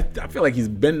 Quiet. I feel like he's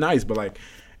been nice, but like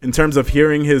in terms of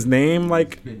hearing his name,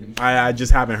 like I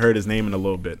just haven't heard his name in a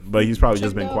little bit. But he's probably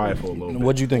just been quiet for a little bit.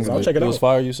 What'd you think So of I'll it? check it It was out.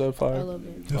 fire. You said fire. I love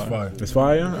it. It's fire. It's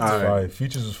fire. It's All right. fire.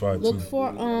 Features was fire Look too.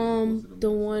 for the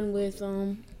one with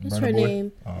what's Burna her Boy?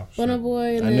 name? Oh, shit. Burna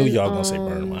Boy. And I knew then, y'all gonna say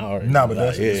Burna Boy. I already Nah, knew but that,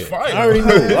 that's it's fire.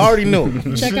 I already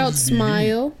knew. Check out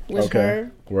Smile with Okay.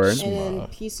 her. Word. And then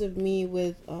Piece of Me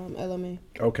with LMA.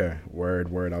 Okay.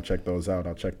 Word. I'll check those out.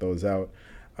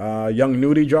 Young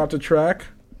Nudie dropped a track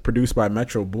produced by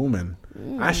Metro Boomin.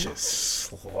 That shit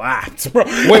slapped, bro.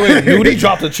 Wait. Nudie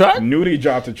dropped a track? Nudie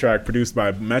dropped a track produced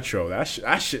by Metro. That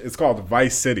shit. It's called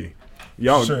Vice City.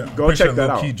 Yo, Sure, go check that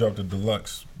Lil out. Key dropped the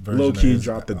deluxe version. Lil of Key his,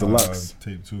 dropped the deluxe.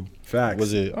 tape too. Facts.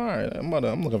 Was it? All right. I'm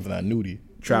looking for that Nudie.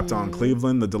 Trapped on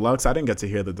Cleveland, the deluxe. I didn't get to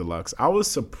hear the deluxe. I was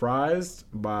surprised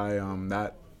by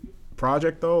that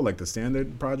project though, like the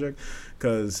standard project,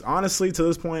 because honestly, to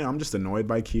this point, I'm just annoyed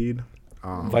by Keed.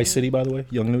 Vice City, by the way.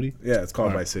 Young Nudie. Yeah, it's called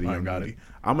All right, Vice City. all right, Young got Nudie. it.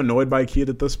 I'm annoyed by Keed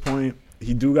at this point.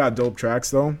 He do got dope tracks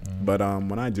though, but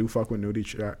when I do fuck with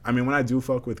when I do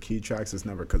fuck with Keed tracks, it's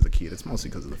never because of Keed. It's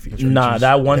mostly because of the feature. Nah,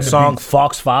 that one the song, beats.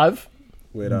 Fox 5.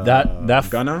 with that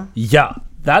Gunna. Yeah,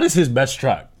 that is his best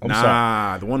track. I'm sorry.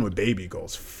 Nah, the one with Baby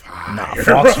goes fire. Nah,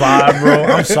 Fox 5, bro.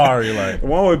 I'm sorry. Like The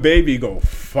one with Baby go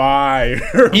fire.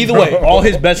 either way, all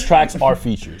his best tracks are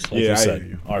features. Like Yeah, you I said,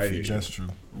 hear you. are I hear you. features. That's true.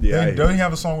 Yeah, I- Don't he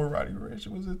have a song with Roddy Ricch?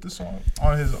 Was it the song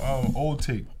on his old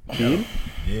tape? Keed?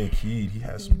 Yeah, Keed. He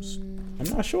has some. I'm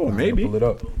not sure. Maybe. Pull it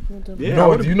up. Yeah, You I know,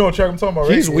 would've- you know what track I'm talking about,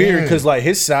 right? He's weird Yeah. because like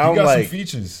his he sound, got like some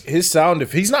features. his sound,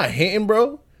 if he's not hitting,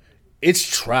 bro, it's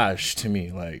trash to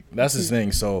me. Like that's his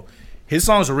thing. So his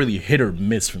songs are really hit or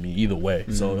miss for me either way.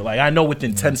 So like I know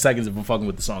within 10 seconds if I'm fucking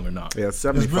with the song or not. Yeah, It's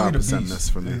really the 75% beats. miss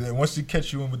for me. Once you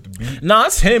catch you in with the beat, Nah,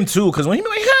 it's him too. Because when he be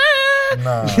like,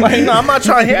 nah. like, nah, I'm not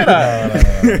trying to hear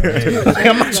that. Like,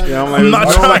 I'm not, Yeah, I'm not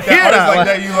I don't trying like to hear that.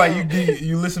 that. Like that.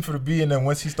 You listen for the beat, and then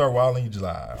once he start wilding, you just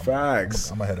like,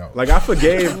 Facts. I'm gonna head out. Like I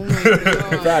forgave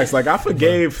facts. Like I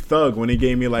forgave Thug when he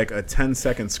gave me like a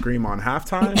 10-second scream on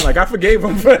halftime. Like I forgave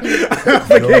him for that.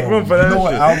 You know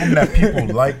what shit. album that people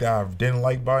like that I didn't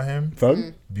like by him?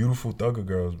 Thug? Beautiful Thugger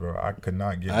Girls, bro. I could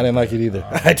not get. I didn't like it either.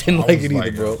 I didn't like was it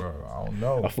either, bro. I don't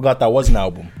know. I forgot that was an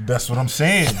album. That's what I'm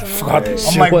saying. Forgot that I'm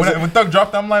shit like, wasn't- when Thug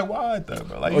dropped, I'm like, why Thug,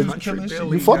 bro? Like, Oh, he was Country killing shit.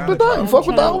 Billy. You fucked with that? You fucked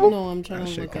with that album? No, I'm trying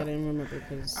to look at it and remember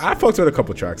because I fucked with a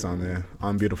couple tracks on there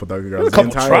on Beautiful Thugger Girls. There's a The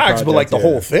couple entire tracks, but like the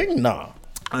project, whole thing, nah.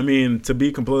 I mean, to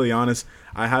be completely honest,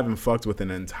 I haven't fucked with an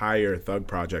entire Thug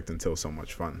project until So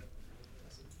Much Fun.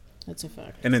 that's a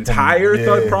fact. An entire Yeah,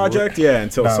 Thug project, yeah,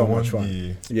 until Nah, So one- Much Fun.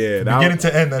 yeah. Yeah, that Beginning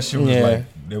to end, that shit was Yeah. like,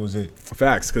 that was it.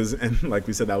 facts. Because and like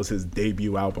we said, that was his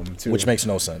debut album too. Which makes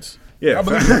no sense. yeah, I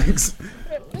believe facts.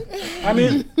 I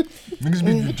mean, Niggas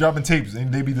be dropping tapes,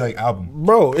 and they be like, album.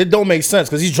 Bro, it don't make sense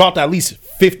because he's dropped at least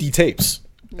 50 tapes.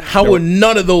 How are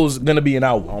none of those gonna be an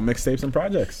album? all mixtapes and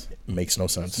projects. Makes no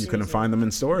sense. You couldn't find them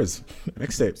in stores.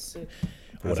 Mixtapes.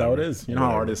 That's how it is. You know how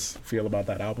Whatever. artists feel about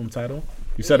that album title?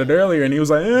 You said it earlier, and he was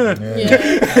like, eh.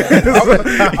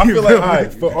 I feel like, all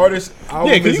right, for artists,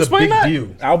 album can you is a explain big that?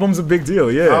 deal. Album's a big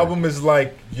deal, yeah. Album is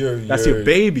like That's your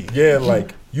baby. Yeah,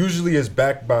 like usually it's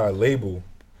backed by a label,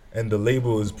 and the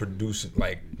label is producing,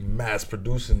 like mass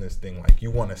producing this thing. Like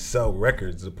you want to sell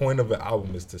records. The point of an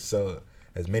album is to sell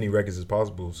as many records as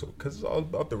possible. So because it's all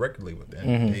about the record label. At the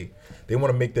end of the day, they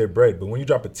want to make their bread. But when you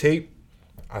drop a tape,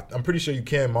 I'm pretty sure you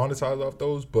can monetize off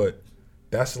those. But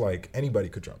that's like anybody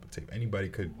could drop a tape. Anybody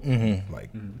could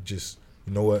just,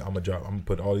 you know what, I'm gonna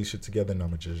put all these shit together and I'm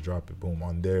gonna just drop it, boom,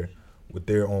 on there with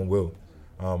their own will.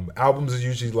 Albums is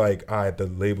usually like, all right, the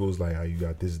label's like, you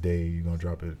got this day, you're gonna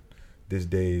drop it this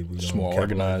day, we're Just gonna more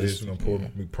capitalize organized. this, we're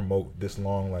gonna we promote this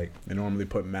long, like They normally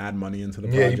put mad money into the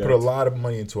yeah, project. you put a lot of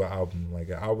money into an album. Like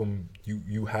an album,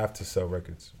 you have to sell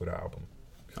records with an album.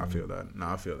 I feel that. No,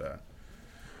 I feel that.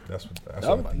 That's what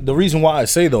I like. The reason why I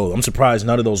say though, I'm surprised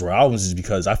none of those were albums is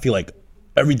because I feel like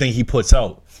everything he puts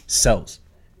out sells.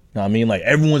 You know what I mean? Like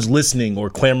everyone's listening or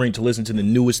clamoring to listen to the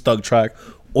newest Thug track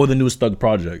or the newest Thug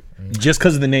project just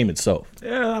because of the name itself.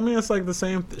 Yeah, I mean, it's like the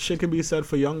same shit can be said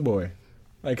for Youngboy.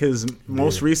 Like his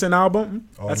most recent album,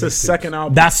 All that's his mixtapes. second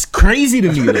album. That's crazy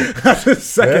to me though. That's his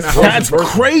second That's- album. That's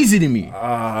crazy to me. This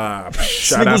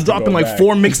This nigga was dropping like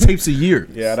 4 mixtapes a year.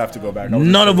 Yeah, I'd have to go back.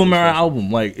 None of them are an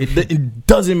album. Like it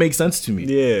doesn't make sense to me.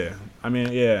 Yeah, I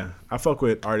mean, yeah, I fuck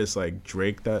with artists like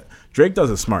Drake. That Drake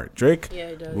does it smart. Drake Yeah,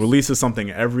 he does. releases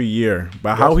something every year,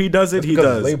 but how he does it, That's he because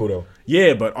of does. label though.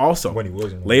 Yeah, but also When he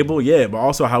wasn't. label. Yeah, but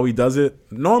also how he does it.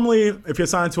 Normally, if you're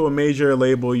signed to a major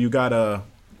label, you gotta.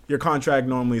 Your contract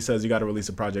normally says you got to release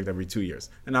a project every 2 years,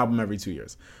 an album every 2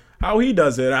 years. How he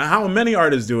does it, how many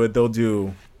artists do it, they'll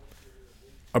do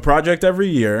a project every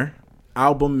year,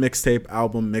 album, mixtape,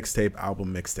 album, mixtape,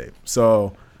 album, mixtape.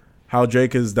 So how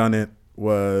Drake has done it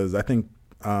was, I think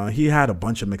he had a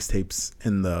bunch of mixtapes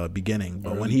in the beginning,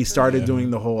 but when he started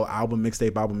doing the whole album,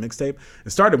 mixtape, it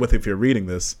started with If You're Reading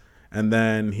This, and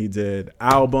then he did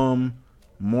album,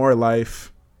 More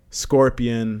Life,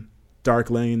 Scorpion,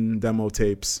 Dark Lane demo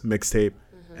tapes, mixtape,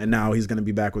 and now he's gonna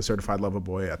be back with Certified Lover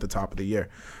Boy at the top of the year.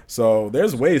 So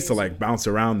there's ways to like bounce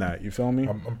around that. You feel me?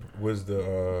 Was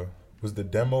the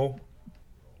demo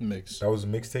Mix. that was a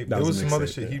mixtape? That There was was a some other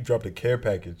mixtape, shit. yeah. He dropped a care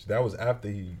package. That was after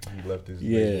he left his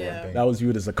label, I Yeah, think. that was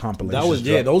viewed as a compilation. That was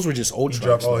those were just old He tracks.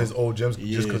 dropped all though. his old gems just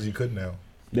Yeah. because he could now.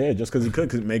 yeah, just because he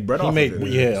could, cause make bread He off made of it.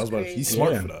 yeah. I was about to, he's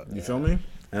smart for that. You feel me?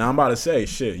 And I'm about to say,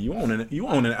 shit, you own an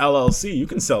LLC, you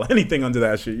can sell anything under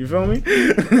that shit. You feel me?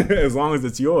 As long as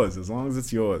it's yours.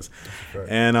 Right.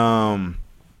 And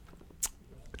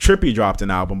Trippy dropped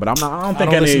an album, but I don't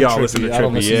think any of y'all listen to Trippy. Yeah, I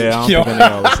don't think any of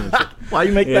y'all listen to Trippy. Why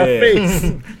you make Yeah. that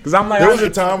face? Because I'm like, There was a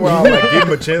time where I like gave him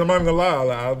a chance. I'm not even gonna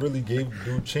lie, I really gave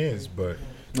dude a chance, but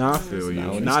Nah, I feel you.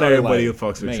 when he Not started, everybody like,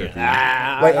 fucks with man,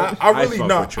 Trippie. Like I really fuck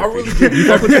not. with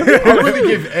I really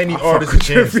give any artist a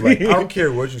chance. Like I don't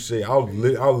care what you say. I'll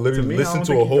literally me, I listen don't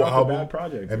to think a he whole dropped a album bad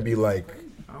project. and be like,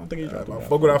 I don't think he dropped if a I bad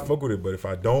fuck with it, I fuck with it. But if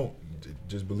I don't,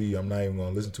 just believe I'm not even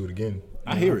gonna listen to it again.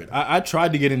 I hear it. I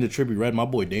tried to get into Trippie Redd. My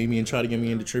boy Damien tried to get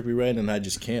me into Trippie Redd, and I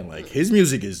just can't. Like, his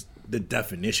music is the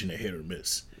definition of hit or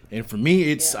miss. And for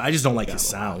me, I just don't like his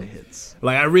sound.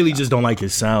 Like, I really just don't like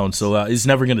his sound. So it's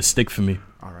never gonna stick for me.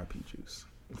 R.I.P. Juice.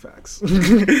 Facts.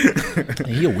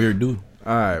 He a weird dude.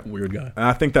 All right. Weird guy. And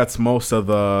I think that's most of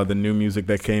the new music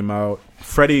that came out.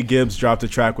 Freddie Gibbs dropped a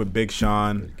track with Big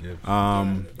Sean.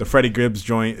 The Freddie Gibbs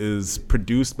joint is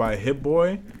produced by Hit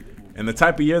Boy. And the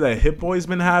type of year that Hit Boy's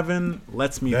been having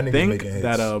lets me think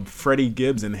that a Freddie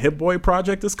Gibbs and Hit Boy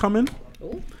project is coming.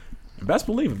 And best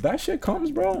believe, if that shit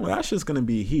comes, bro, that shit's going to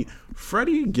be heat.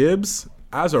 Freddie Gibbs,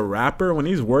 as a rapper, when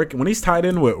he's tied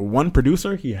in with one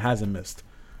producer, he hasn't missed.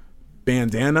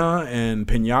 Bandana and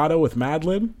Pinata with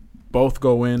Madlib both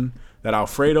go in. That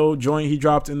Alfredo joint he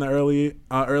dropped in the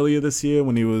earlier this year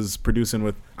when he was producing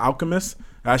with Alchemist,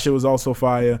 that shit was also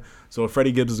fire. So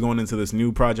Freddie Gibbs is going into this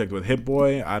new project with Hit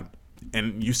Boy,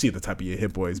 and you see the type of year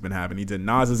Hit Boy's been having. He did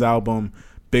Nas's album,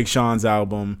 Big Sean's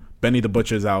album, Benny the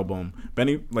Butcher's album.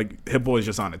 Hit Boy's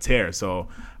just on a tear, so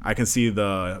I can see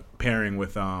the pairing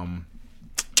with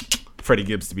Freddie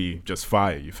Gibbs to be just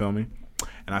fire. You feel me?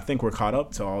 And I think we're caught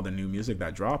up to all the new music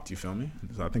that dropped. You feel me?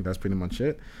 So I think that's pretty much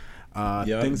it. Yeah,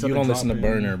 you don't listen to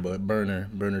Burner, but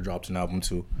Burner dropped an album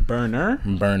too. Burner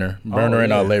and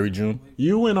yeah. Larry June.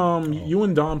 You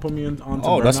and Don put me on.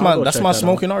 Oh, that's my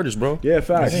smoking artist, bro. Yeah,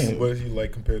 facts. What is he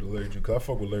like compared to Larry June? Cause I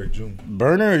fuck with Larry June.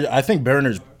 Burner, I think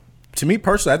Burner's, to me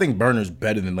personally, I think Burner's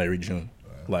better than Larry June.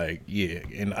 Like, yeah,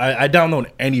 and I download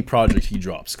any project he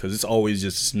drops because it's always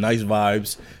just nice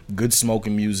vibes, good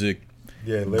smoking music,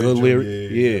 yeah, good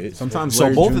lyric. Yeah. Sometimes so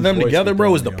Larry both June's of them voice together, be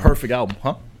bro, is the throwing me perfect album,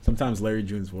 huh? Sometimes Larry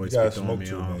June's voice You gotta be throwing smoke me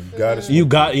too, off. man. You gotta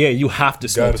smoke. You have to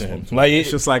smoke to him. Like,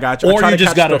 It's just like I or try you to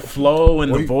just catch gotta the flow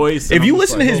and the voice. If and you I'm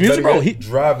listen just to his like, music, bro, he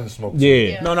drive and smoke.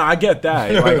 yeah. No, I get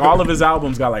that. Like all of his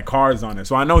albums got like cars on it,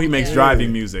 so I know he makes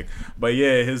driving music. But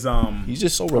yeah, his he's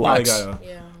just so relaxed.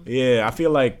 Yeah, I feel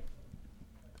like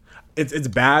it's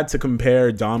bad to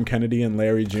compare Dom Kennedy and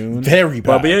Larry June. Very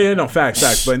bad. But yeah, no,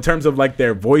 facts. But in terms of like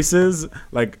their voices,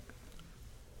 like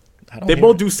they hear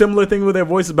both it. do similar things with their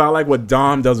voice. About like what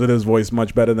Dom does with his voice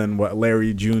much better than what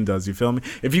Larry June does. You feel me?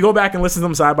 If you go back and listen to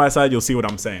them side by side, you'll see what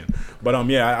I'm saying. But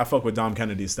yeah, I fuck with Dom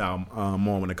Kennedy's style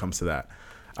more when it comes to that.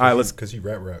 All right, let's. Cause he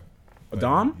rap. Like,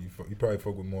 Dom? You probably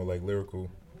fuck with more like lyrical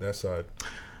that side.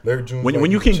 Larry June. When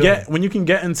you can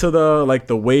get into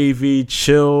the wavy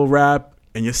chill rap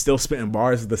and you're still spitting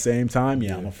bars at the same time,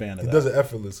 I'm a fan of that. He does it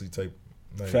effortlessly type.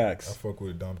 Like, Facts. I fuck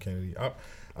with Dom Kennedy.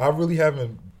 I really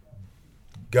haven't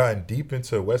gotten deep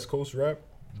into West Coast rap,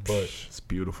 but It's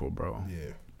beautiful, bro.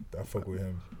 yeah, I fuck with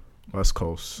him. West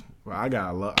Coast. Well, I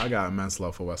got immense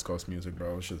love for West Coast music,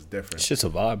 bro. It's just different. Shit's a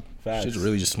vibe. Facts. Shit's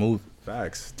really just smooth.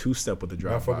 Facts. 2-step with the I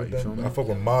drop fuck by. with You feel them. me? I fuck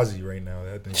with Mozzie right now.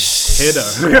 That thing.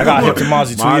 Hitter. I got hip to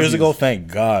Mozzie 2 years Mozzie's- ago. Thank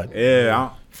God. Yeah.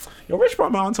 Yo, Rich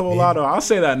brought me on to a lot of. I'll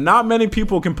say that not many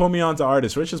people can put me on to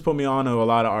artists. Rich has put me on to a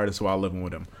lot of artists while living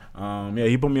with him. Yeah,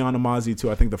 he put me on to Mozzie too.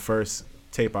 I think the first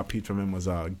tape I peeped from him was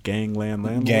Gangland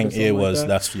Landlord. It was. That.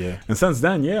 That's yeah. And since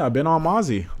then, I've been on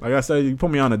Mozzie. Like I said, you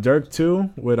put me on a Dirk too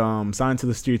with Signed to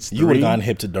the Streets 3. You would have gotten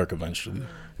hip to Dirk eventually.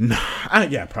 Nah,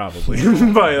 yeah, probably.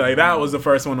 But like that was the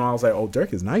first one where I was like, "Oh,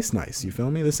 Dirk is nice. You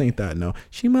feel me? This ain't that. No,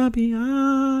 she my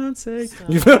Beyonce.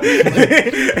 You feel me?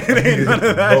 It ain't none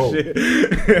of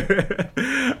that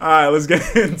shit." All right, let's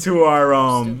get into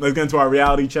our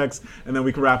reality checks, and then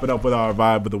we can wrap it up with our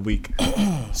vibe of the week.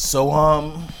 So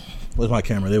where's my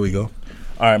camera? There we go.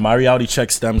 All right, my reality check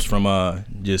stems from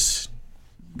just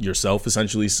yourself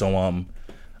essentially. So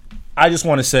I just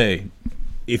want to say,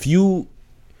 if you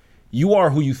are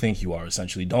who you think you are,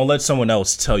 essentially. Don't let someone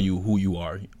else tell you who you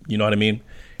are. You know what I mean?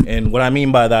 And what I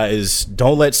mean by that is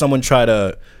don't let someone try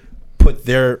to put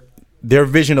their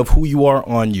vision of who you are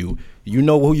on you. You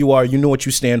know who you are. You know what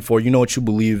you stand for. You know what you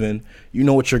believe in. You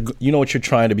know what you're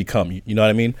trying to become. You know what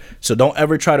I mean? So don't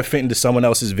ever try to fit into someone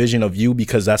else's vision of you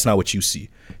because that's not what you see.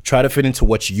 Try to fit into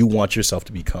what you want yourself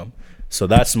to become. So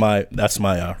that's my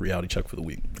reality check for the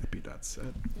week. That's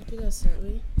it.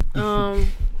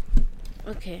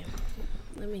 Okay.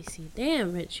 Let me see.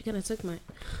 Damn, Rich, you kind of took my.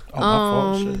 Oh, my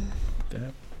fault. Shit.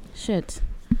 Damn. Shit.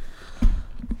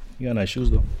 You got nice shoes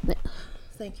though.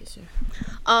 Thank you, sir.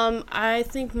 I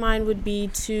think mine would be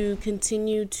to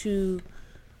continue to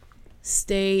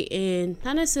stay in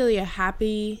not necessarily a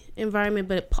happy environment,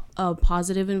 but a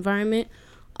positive environment.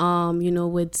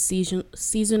 With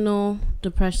seasonal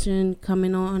depression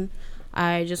coming on,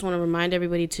 I just want to remind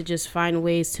everybody to just find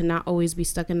ways to not always be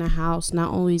stuck in the house,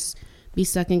 not always be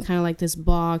stuck in kind of like this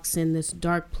box in this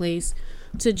dark place,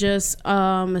 to just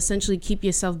essentially keep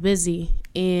yourself busy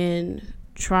and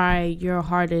try your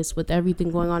hardest with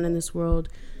everything going on in this world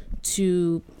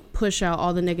to push out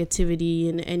all the negativity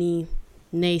and any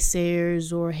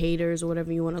naysayers or haters or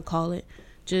whatever you want to call it.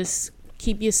 Just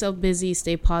keep yourself busy,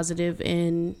 stay positive,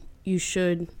 and it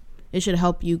should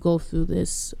help you go through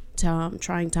this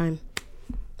trying time.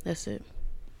 That's it.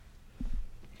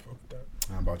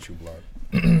 How about you, Block?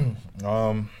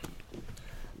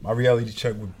 My reality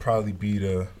check would probably be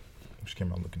which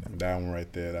camera I'm looking at? That one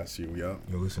right there, that's you, yup.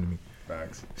 Yo, listen to me.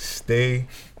 Facts. Stay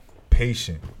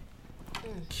patient.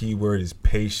 Keyword is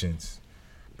patience.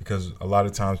 Because a lot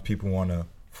of times people want to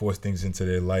force things into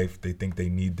their life. They think they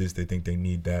need this, they think they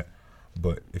need that.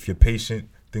 But if you're patient,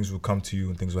 things will come to you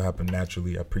and things will happen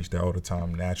naturally. I preach that all the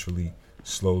time. Naturally,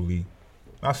 slowly.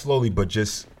 Not slowly, but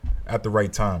just at the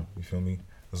right time. You feel me?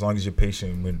 As long as you're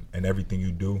patient in everything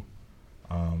you do,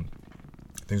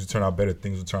 things will turn out better.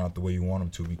 Things will turn out the way you want them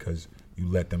to because you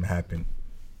let them happen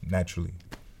naturally.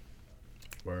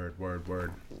 Word. You know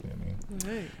what I mean?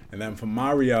 Right. And then for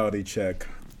my reality check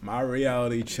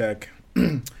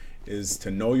is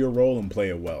to know your role and play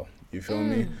it well. You feel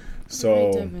me?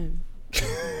 So,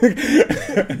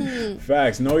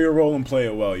 facts. Know your role and play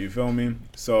it well. You feel me?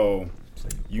 So,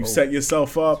 you set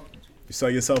yourself up. You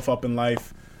set yourself up in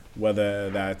life,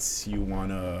 whether that's you want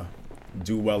to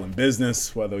do well in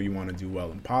business, whether you want to do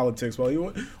well in politics,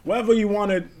 whatever you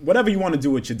want to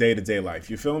do with your day-to-day life.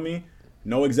 You feel me?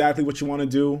 Know exactly what you want to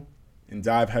do and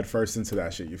dive headfirst into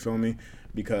that shit. You feel me?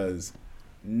 Because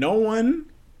no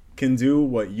one can do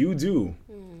what you do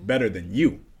better than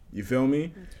you. You feel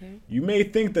me? Okay. You may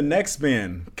think the next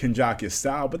man can jock your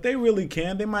style, but they really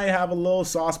can. They might have a little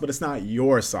sauce, but it's not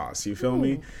your sauce. You feel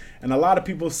me? And a lot of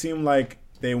people seem like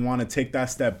they want to take that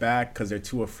step back because they're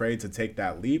too afraid to take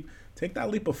that leap. Take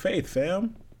that leap of faith,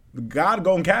 fam. God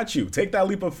gonna catch you. Take that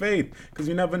leap of faith because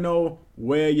you never know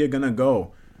where you're gonna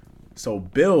go. So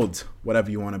build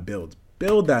whatever you want to build.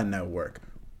 Build that network.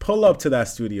 Pull up to that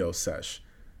studio sesh.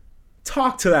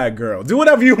 Talk to that girl. Do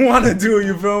whatever you want to do,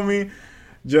 you feel me?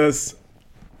 Just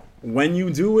when you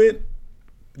do it,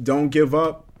 don't give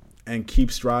up and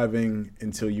keep striving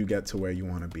until you get to where you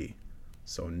want to be.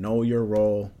 So know your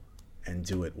role and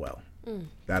do it well.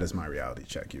 That is my reality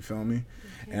check, you feel me?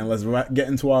 Okay. And let's get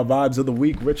into our vibes of the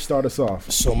week. Rich, start us off.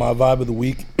 So my vibe of the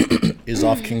week is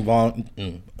off King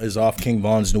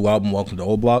Von's new album, Welcome to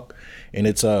Old Block, and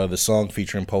it's the song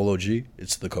featuring Polo G.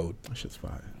 It's The Code. That shit's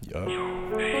fire. Yup.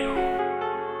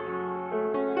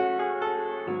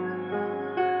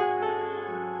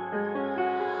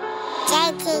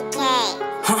 Yxng K.A.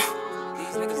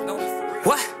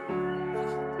 What?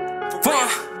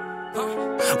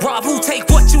 Rob, who take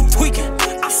what you tweaking?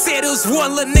 I said it was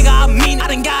one little nigga, I mean it. I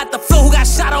done got the flow, who got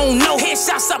shot, I don't know.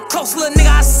 Headshots up close, little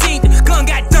nigga, I seen it. Gun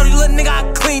got dirty, little nigga,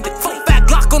 I cleaned it. Fuck fat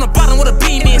Glock on the bottom with a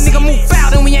beam in. Nigga move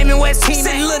foul, then we aiming West Team.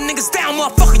 Say little niggas down,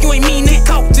 motherfucker, you ain't mean it.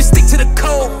 Go, just stick to the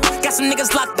code. Got some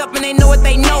niggas locked up and they know what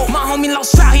they know. My homie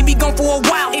lost trial, he be gone for a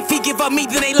while. If he give up me,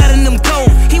 then they letting him go.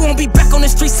 He won't be back on the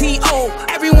streets, he old.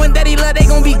 Everyone that he love, they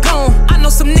gon' be gone. I know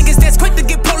some niggas that's quick to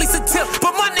give police a tip,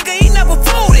 but my nigga, he never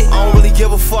folded. I don't really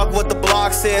give a fuck what the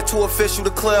BloccK said, too official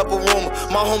to clear up a rumor.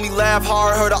 My homie laughed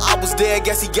hard, heard I was dead,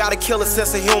 guess he got a killer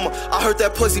sense of humor. I heard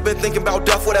that pussy been thinking about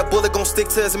death, where that bullet gon' stick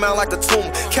to his mouth like a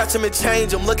tumor. Catch him and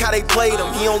change him, look how they played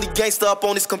him. He only gangsta up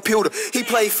on his computer. He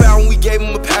played foul when we gave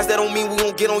him a pass, that don't mean we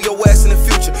gon' get on your ass in the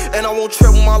future. And I won't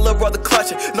trip with my little brother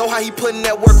clutching. Know how he putting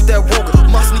that work with that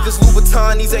Ruger. My sneakers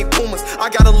Louboutin, these ain't Pumas. I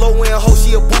got a low end hoe,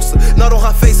 she a booster. Nut on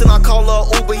her face and I call her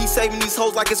Uber. He saving these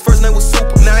hoes like his first name was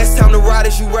Super. Now it's time to ride,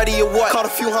 is you ready or what? Caught a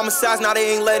few homicides, now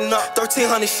they ain't letting up.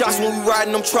 1,300 shots when we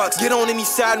riding them trucks. Get on any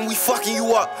side and we fucking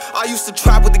you up. I used to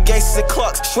trap with the gangsters and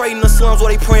clucks. Straight in the slums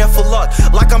where they praying for luck.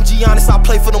 Like I'm Giannis, I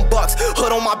play for them bucks.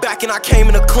 Hood on my back and I came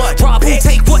in a clutch. Rob, who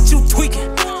take what you tweaking?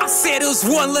 I said it was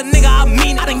one little nigga, I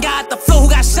mean it. I done got the flow, who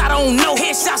got shot, I don't know.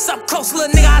 Headshots up close,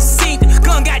 little nigga, I seen it.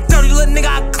 Gun got dirty, little nigga,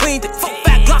 I cleaned it. Fuck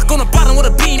fat Glock on the bottom with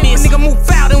a beam in. Nigga move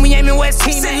foul, then we aiming West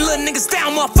Team. Say little niggas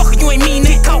down, motherfucker, you ain't mean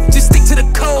it. Go, just stick to the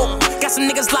code. Got some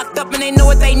niggas locked up and they know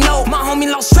what they know. My homie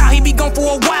lost trial, he be gone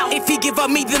for a while. If he give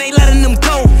up me, then they letting him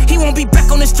go. He won't be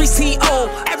back on the streets, he old.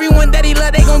 Everyone that he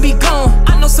love, they gon' be gone.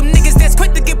 I know some niggas that's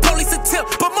quick to give police a tip,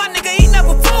 but my nigga, he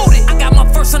never folded. I got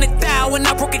my first 100,000 when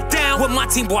I broke it down. With of my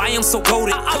team, boy, I am so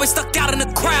goated. I always stuck out in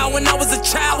the crowd when I was a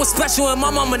child. Was special and my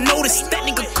mama noticed. That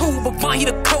nigga cool, but Vaughn, he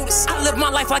the coldest. I live my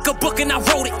life like a book and I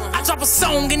wrote it. I drop a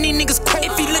song and these niggas quote.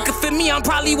 If he looking for me, I'm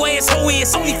probably where his hoe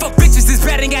is. Only for bitches, this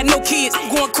bad ain't got no kids. I'm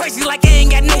going crazy like I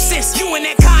ain't got no sense. You in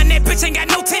that car and that bitch ain't got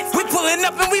no tent. We pulling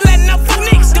up and we letting up for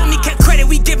niggas. Don't need credit,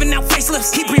 we giving out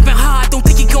facelifts. He breathing hard, don't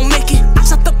think he gon' make it. I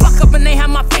shut the fuck up and they have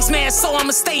my face mask, so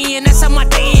I'ma stay in. That's how my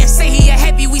day ends. Say he a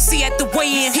heavy, we see at the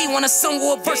weigh-in. He want a song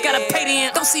or a verse, gotta pay the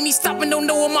end. Don't see me stopping, don't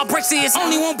know what my brakes is.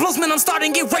 Only one bluesman, I'm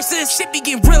starting to get racist. Shit be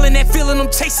getting real and that feeling them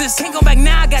chasers. Can't go back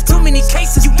now, I got too many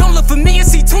cases. You don't look for me and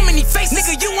see too many faces.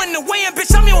 Nigga, you in the way and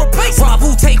bitch, I'm your replacement.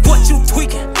 Bravo, take what you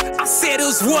tweaking. I said it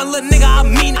was one little nigga I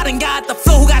mean. I done got the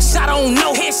flow who got shot, I don't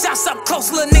know. Headshots up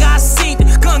close, little nigga I seen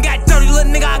it. Gun got dirty,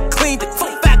 little nigga I cleaned it.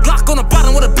 Full fat Glock on the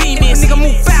bottom with a beam in. Nigga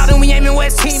move out and we aiming where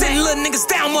his team. Send little niggas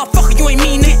down, motherfucker, you ain't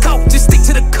mean it. Go, just stick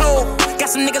to the code. Got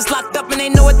some niggas locked up and they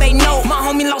know what they know. My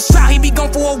homie lost trial, he be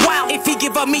gone for a while. If he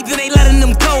give up me, then they letting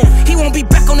him go. He won't be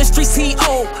back on the streets, he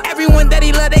old. Everyone that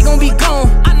he love, they gon' be gone.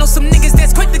 I know some niggas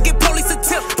that's quick to get police a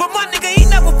tip, but my nigga, he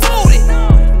never folded.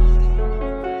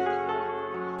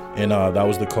 And that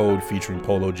was The Code featuring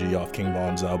Polo G off King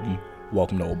Von's album,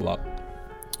 Welcome to BloccK.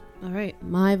 All right,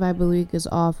 my vibe of the week is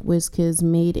off WizKid's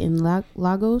Made in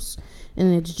Lagos,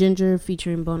 and it's Ginger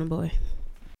featuring Burna Boy.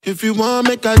 If you want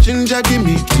make a ginger, give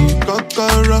me tea,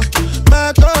 kokoro.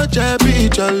 My coach, I be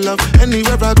your love.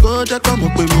 Anywhere I go, just come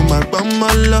up with me,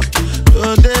 my love.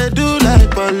 So they do like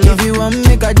Polo. If you want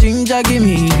make a ginger, give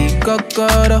me the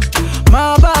kokoro.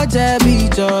 My body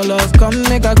be your love. Come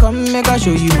make a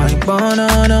show you my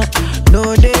banana.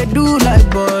 No, they do like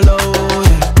Polo.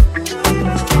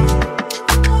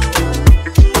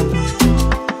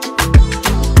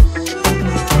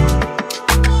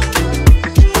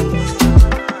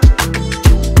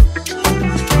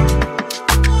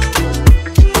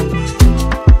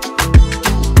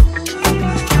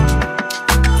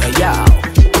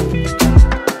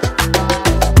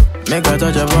 Make a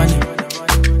touch upon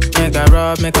it. Make a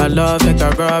rub, make a love, make a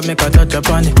rub, make a touch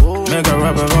upon it. Make a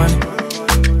rub upon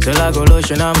it. Till I go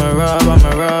lotion, I'ma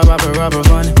rub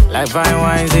upon it. Like fine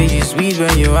wine, say you sweet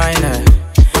when you wine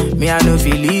it. Me, I know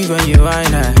feel leave when you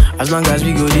wine it. As long as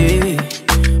we go there,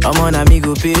 I'm on a me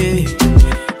go pay.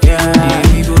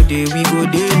 Yeah, we go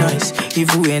there nice.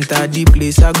 If we enter the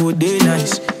place, I go there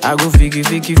nice. I go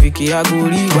fiki, I go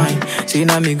rewind. Say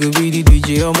now me go be the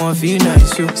DJ, I'ma feel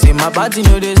nice. Yo. Say my party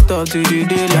no they stop to the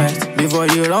daylight. Before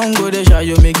you run, go the shot,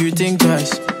 you make you think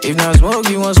twice. If not smoke,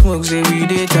 you want smoke, say we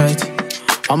day tight.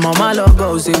 I'm on my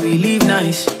logo, say we live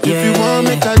nice. Yeah. If you want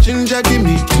make a ginger, give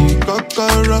me tea,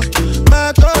 kokoro.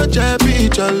 My coach, I be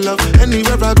your love.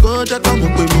 Anywhere I go, just come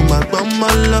up with me, my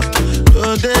love.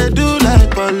 So they do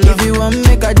like Polo. If you want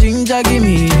make a ginger, give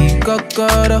me the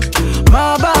kokoro.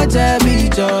 My body be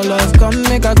your love. Come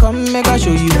make a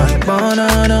show you my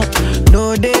banana.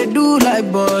 No, they do like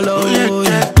Polo. Oh,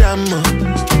 yeah, damn.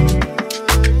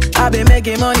 I been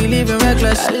making money, living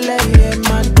reckless. I lay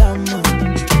madam.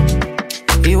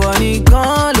 Ìwọ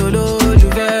nìkan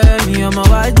lolólùfẹ́ mi, ọmọ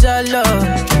wa jálọ.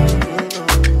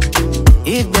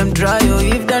 If them try,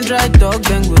 talk,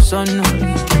 then go sọnù.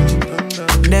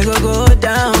 Then go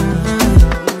down.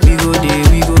 We go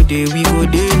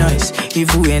day nice. If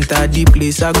we enter the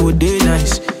place, I go day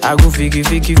nice. I go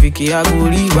fiki, I go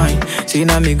rewind. Say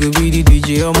now me go be the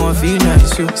DJ, I'ma feel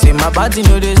nice. Yo. Say my party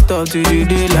no they stop to the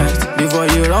daylight. Before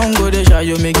you run, go the shot,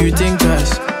 you make you think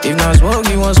twice. If not smoke,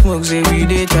 you want smoke, say we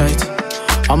day tight.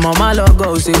 I'm on my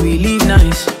logo, say we live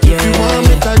nice. Yeah. If you want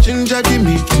make a ginger, give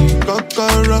me tea,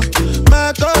 kokoro.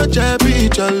 My coach, I be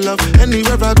your love.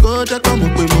 Anywhere I go, just come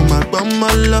up with me,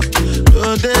 my love.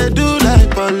 So they do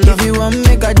like Polo. If you want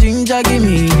make a ginger, give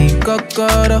me the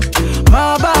kokoro.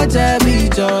 My body be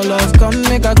your love. Come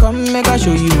make a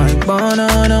show you my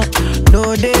banana.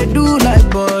 No, they do like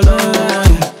Polo.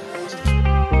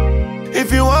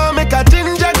 If you want make a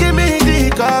ginger, give me the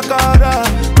kokoro.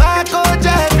 My coach,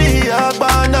 I be your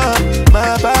banana.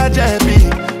 My body be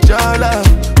your love.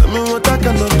 Tell me what I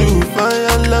cannot do for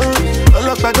your love. All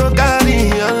of I go carry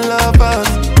your love us.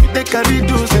 You take carry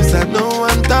do since I know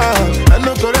one time. I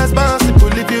know go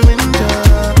responsible if you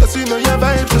injure. Cause you know your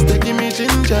vibe, just take me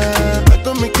ginger. I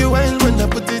go make you wild when I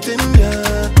put it in ya.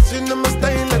 Cause you know my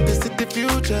style like this is the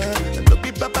future. I don't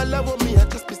be babala with me, I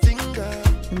just be singer.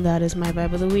 And that is my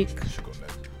vibe of the week.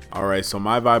 All right, so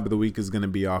my vibe of the week is going to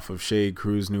be off of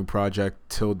Ecru's new project,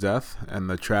 Till Death, and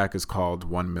the track is called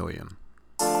 1 Million.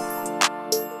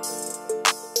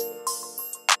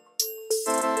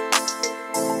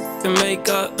 The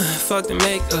makeup, fuck the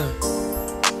makeup.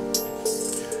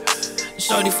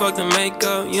 Shorty, fuck the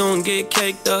makeup. You don't get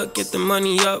caked up, get the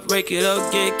money up, rake it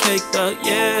up, get caked up,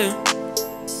 yeah.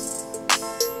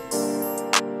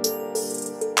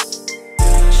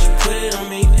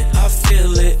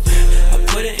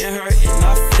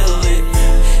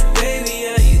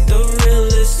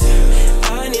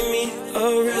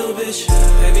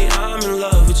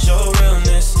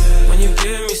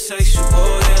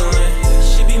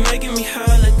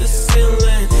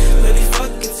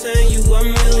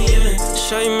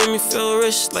 me feel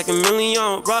rich like a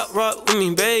million. Rock with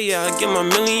me, babe, yeah, I get my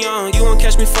million. You won't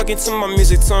catch me fucking till my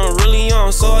music turn really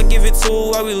on. So I give it to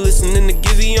her while we listening to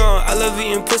Givey on. I love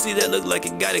eating pussy that look like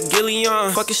it got a gilly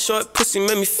on. Fucking short pussy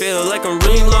made me feel like I'm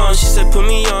really long. She said put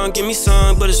me on, give me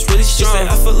some, but it's really strong. She said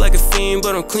I feel like a fiend,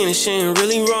 but I'm clean and she ain't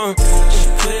really wrong. She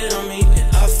put it on me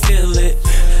and I feel it.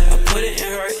 I put it in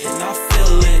her and I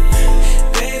feel it.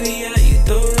 Baby, yeah, you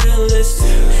the realest.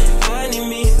 I need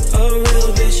me a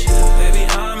real bitch. Baby,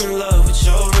 I'm in love with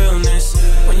your realness.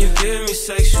 When you give me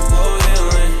sexual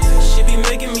healing, she be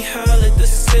making me howl at the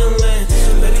ceiling.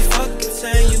 Baby, fucking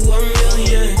tell you a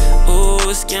million. Ooh,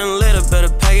 it's getting later, better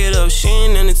pack it up. She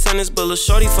ain't in the tennis, but lil'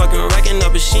 shorty fucking racking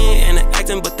up. And she ain't in the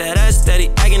acting, but that ass steady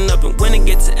acting up. And when it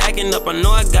gets to acting up, I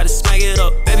know I gotta smack it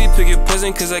up. Baby, pick your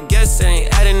poison, cause I guess it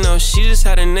ain't adding up. She just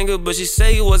had a nigga, but she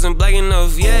say he wasn't black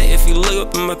enough. Yeah, if you look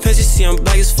up in my pants, you see I'm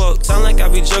black as fuck. Sound like I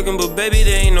be joking, but baby,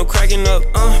 there ain't no cracking up.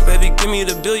 Baby, give me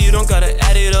the bill, you don't gotta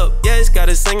add it up. Yeah, it's got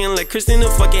her singing like Christina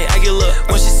fucking Aguilera.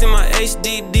 When she see my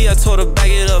HDD, I told her back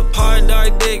it up. Hard,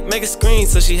 dark dick, make a screen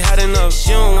so she had enough.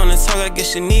 She don't wanna talk, I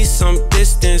guess she needs some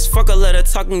distance. Fuck her, let her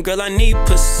talking, girl, I need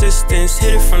persistence.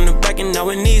 Hit it from the back and now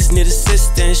her knees need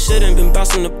assistance. Shouldn't been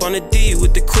bouncing up on the D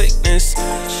with the quickness.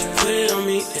 She put it on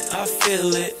me and I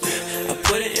feel it. I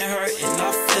put it in her and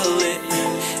I feel it.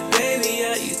 Baby,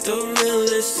 yeah, you the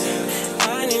realest.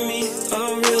 I need me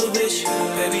a real bitch.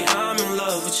 Baby, I'm in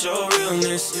love with your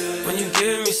realness. When you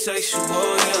give me sexual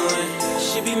healing,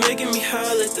 she be making me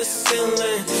howl at the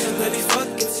ceiling. Baby,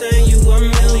 fucking tell you a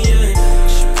million.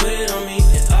 She put it on me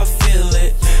and I feel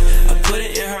it. I put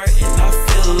it in her and I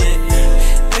feel it.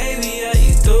 Baby, yeah,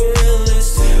 you the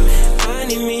realest. I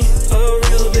need me a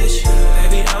real bitch.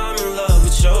 Baby, I'm in love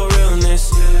with your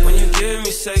realness. When you give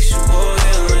me sexual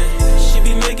healing, she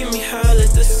be making me howl at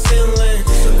the ceiling.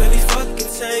 So baby, fucking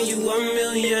tell you a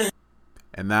million.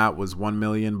 And that was 1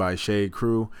 Million by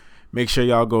Ecru. Make sure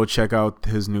y'all go check out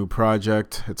his new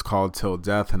project. It's called Till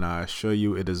Death, and I assure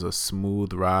you it is a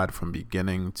smooth ride from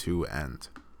beginning to end.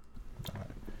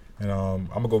 And I'm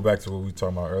gonna go back to what we were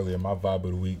talking about earlier. My vibe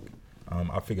of the week,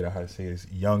 I figured out how to say it. It's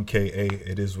Yxng K.A.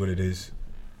 It is what it is.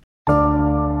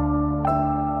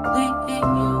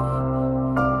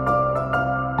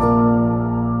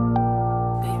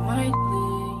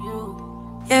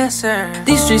 Yes, sir.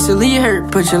 These streets will leave hurt,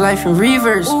 put your life in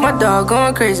reverse. My dog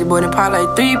going crazy, boy, then pop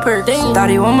like 3 perks. Thought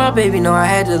he want my baby, no, I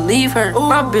had to leave her.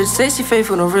 My bitch say she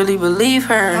faithful, don't really believe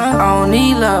her. I don't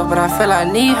need love, but I feel I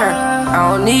need her.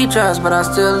 I don't need trust, but I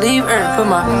still leave her. Put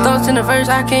my thoughts in the verse,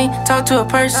 I can't talk to a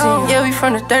person. Yeah, we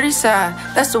from the dirty side,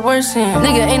 that's the worst thing.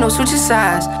 Nigga, ain't no switching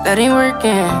sides, that ain't working.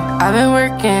 I've been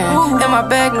working. In my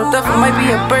bag, no duffel, might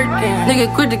be a Birkin.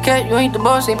 Nigga, quit the cat, you ain't the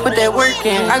boss, ain't put that work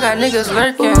in. I got niggas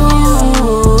lurking.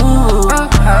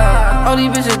 All these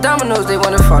bitches dominoes, they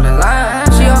wanna fall in line.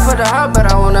 She offered the heart,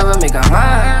 but I won't ever make her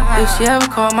mine. If she ever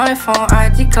call my phone, I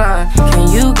decline.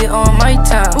 Can you get on my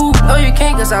time? No, you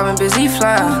can't, cause I've been busy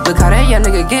flying. Look how that young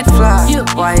nigga get fly.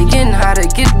 Why he getting how to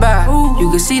get by? You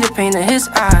can see the pain in his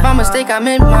eye. My mistake, I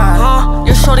meant mine.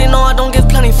 Your shorty know I don't give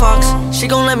plenty fucks. She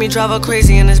gon' let me drive her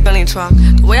crazy in this Bentley truck.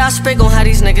 The way I spit gon' have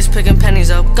these niggas picking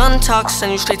pennies up. Gun talk,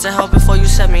 send you straight to hell before you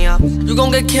set me up. You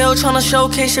gon' get killed tryna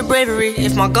showcase your bravery.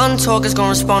 If my gun talk is gon'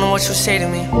 respond to what you say to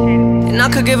me. And I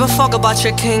could give a fuck about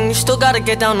your king. You still gotta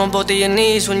get down on both of your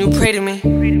knees when you pray to me.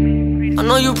 I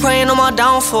know you praying on my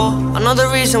downfall. Another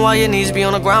reason why your knees be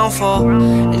on the ground for.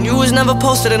 And you was never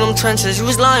posted in them trenches. You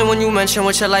was lying when you mentioned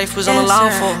what your life was on the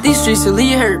line for. These streets will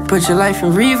leave hurt, put your life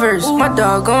in reverse. My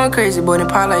dog going crazy, boy, then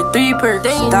pop like 3 perks.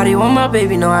 Thought he want my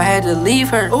baby, no, I had to leave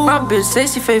her. My bitch say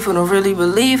she faithful, don't really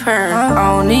believe her.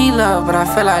 I don't need love, but I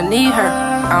feel I need her.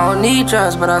 I don't need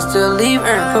trust, but I still leave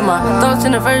her. Put my thoughts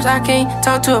in the verse, I can't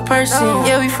talk to a person.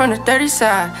 Yeah, we from the dirty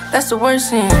side, that's the worst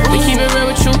thing. We keep it real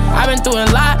with you, I've been through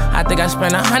a lot. I think I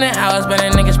spent 100 hours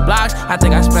bending niggas blocks. I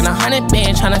think I spent 100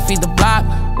 bands trying to feed the block.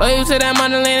 Loyal to that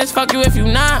motherland, it's fuck you if you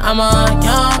not. I'm a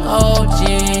young OG.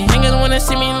 Niggas wanna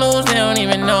see me lose, they don't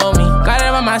even know me. Got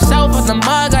it by myself with the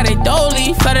mug, got it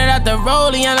dolly. Flooded out the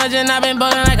rollie, I'm legend, I've been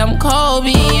ballin' like I'm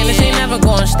Kobe. And this ain't never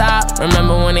gonna stop.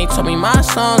 Remember when they told me my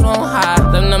songs won't hide?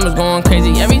 Them numbers going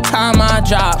crazy every time I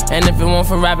drop. And if it weren't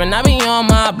for rapping, I be on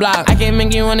my block. I can't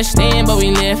make you understand, but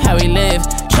we live how we live.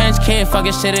 Trench kid,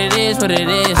 fucking shit, it is what it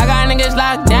is. I got niggas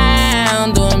locked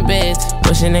down, doing bits.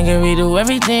 Wish a nigga redo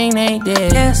everything they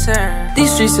did. Yes, sir.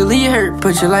 These streets will leave hurt,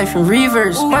 put your life in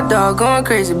reverse. My dog going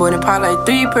crazy, boy, then pop like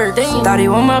 3 perks. Thought he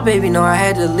want my baby, no, I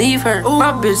had to leave her.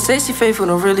 My bitch say she faithful,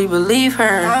 don't really believe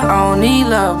her. I don't need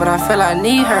love, but I feel I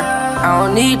need her. I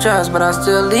don't need trust, but I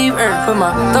still leave her. Put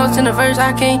my thoughts in the verse,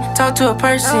 I can't talk to a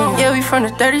person. Yeah, we from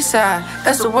the dirty side,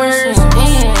 that's the worst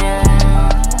thing.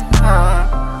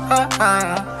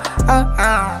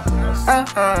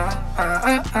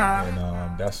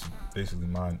 And that's basically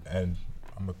mine. And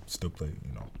I'm gonna still play,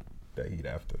 you know, that heat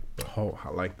after. But. Oh, I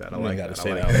like that. I You like gotta that.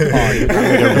 say I that. like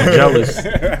I'm jealous.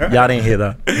 Y'all didn't hear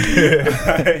that.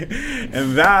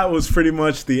 And that was pretty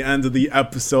much the end of the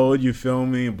episode. You feel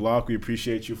me? BloccK, we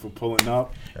appreciate you for pulling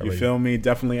up. You feel me?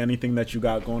 Definitely anything that you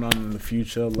got going on in the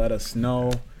future, let us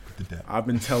know. I've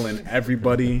been telling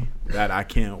everybody that I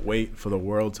can't wait for the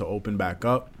world to open back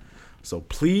up. So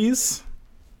please,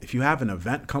 if you have an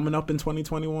event coming up in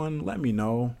 2021, let me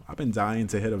know. I've been dying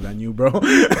to hit a venue, bro.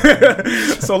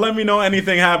 So let me know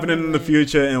anything happening in the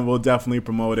future, and we'll definitely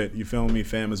promote it. You feel me?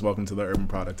 Fam is welcome to the Urban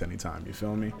Product anytime. You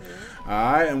feel me? All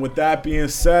right, and with that being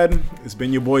said, it's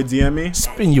been your boy DME. It's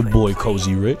been your boy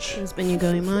Cozy Rich. It's been your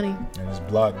girl Imani. And it's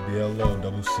BloccK, BLO,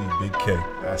 double C, Big K.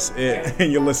 That's it.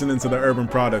 And you're listening to the Urban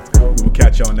Product. We will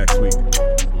catch y'all next week.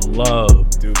 Love.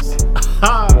 Deuce.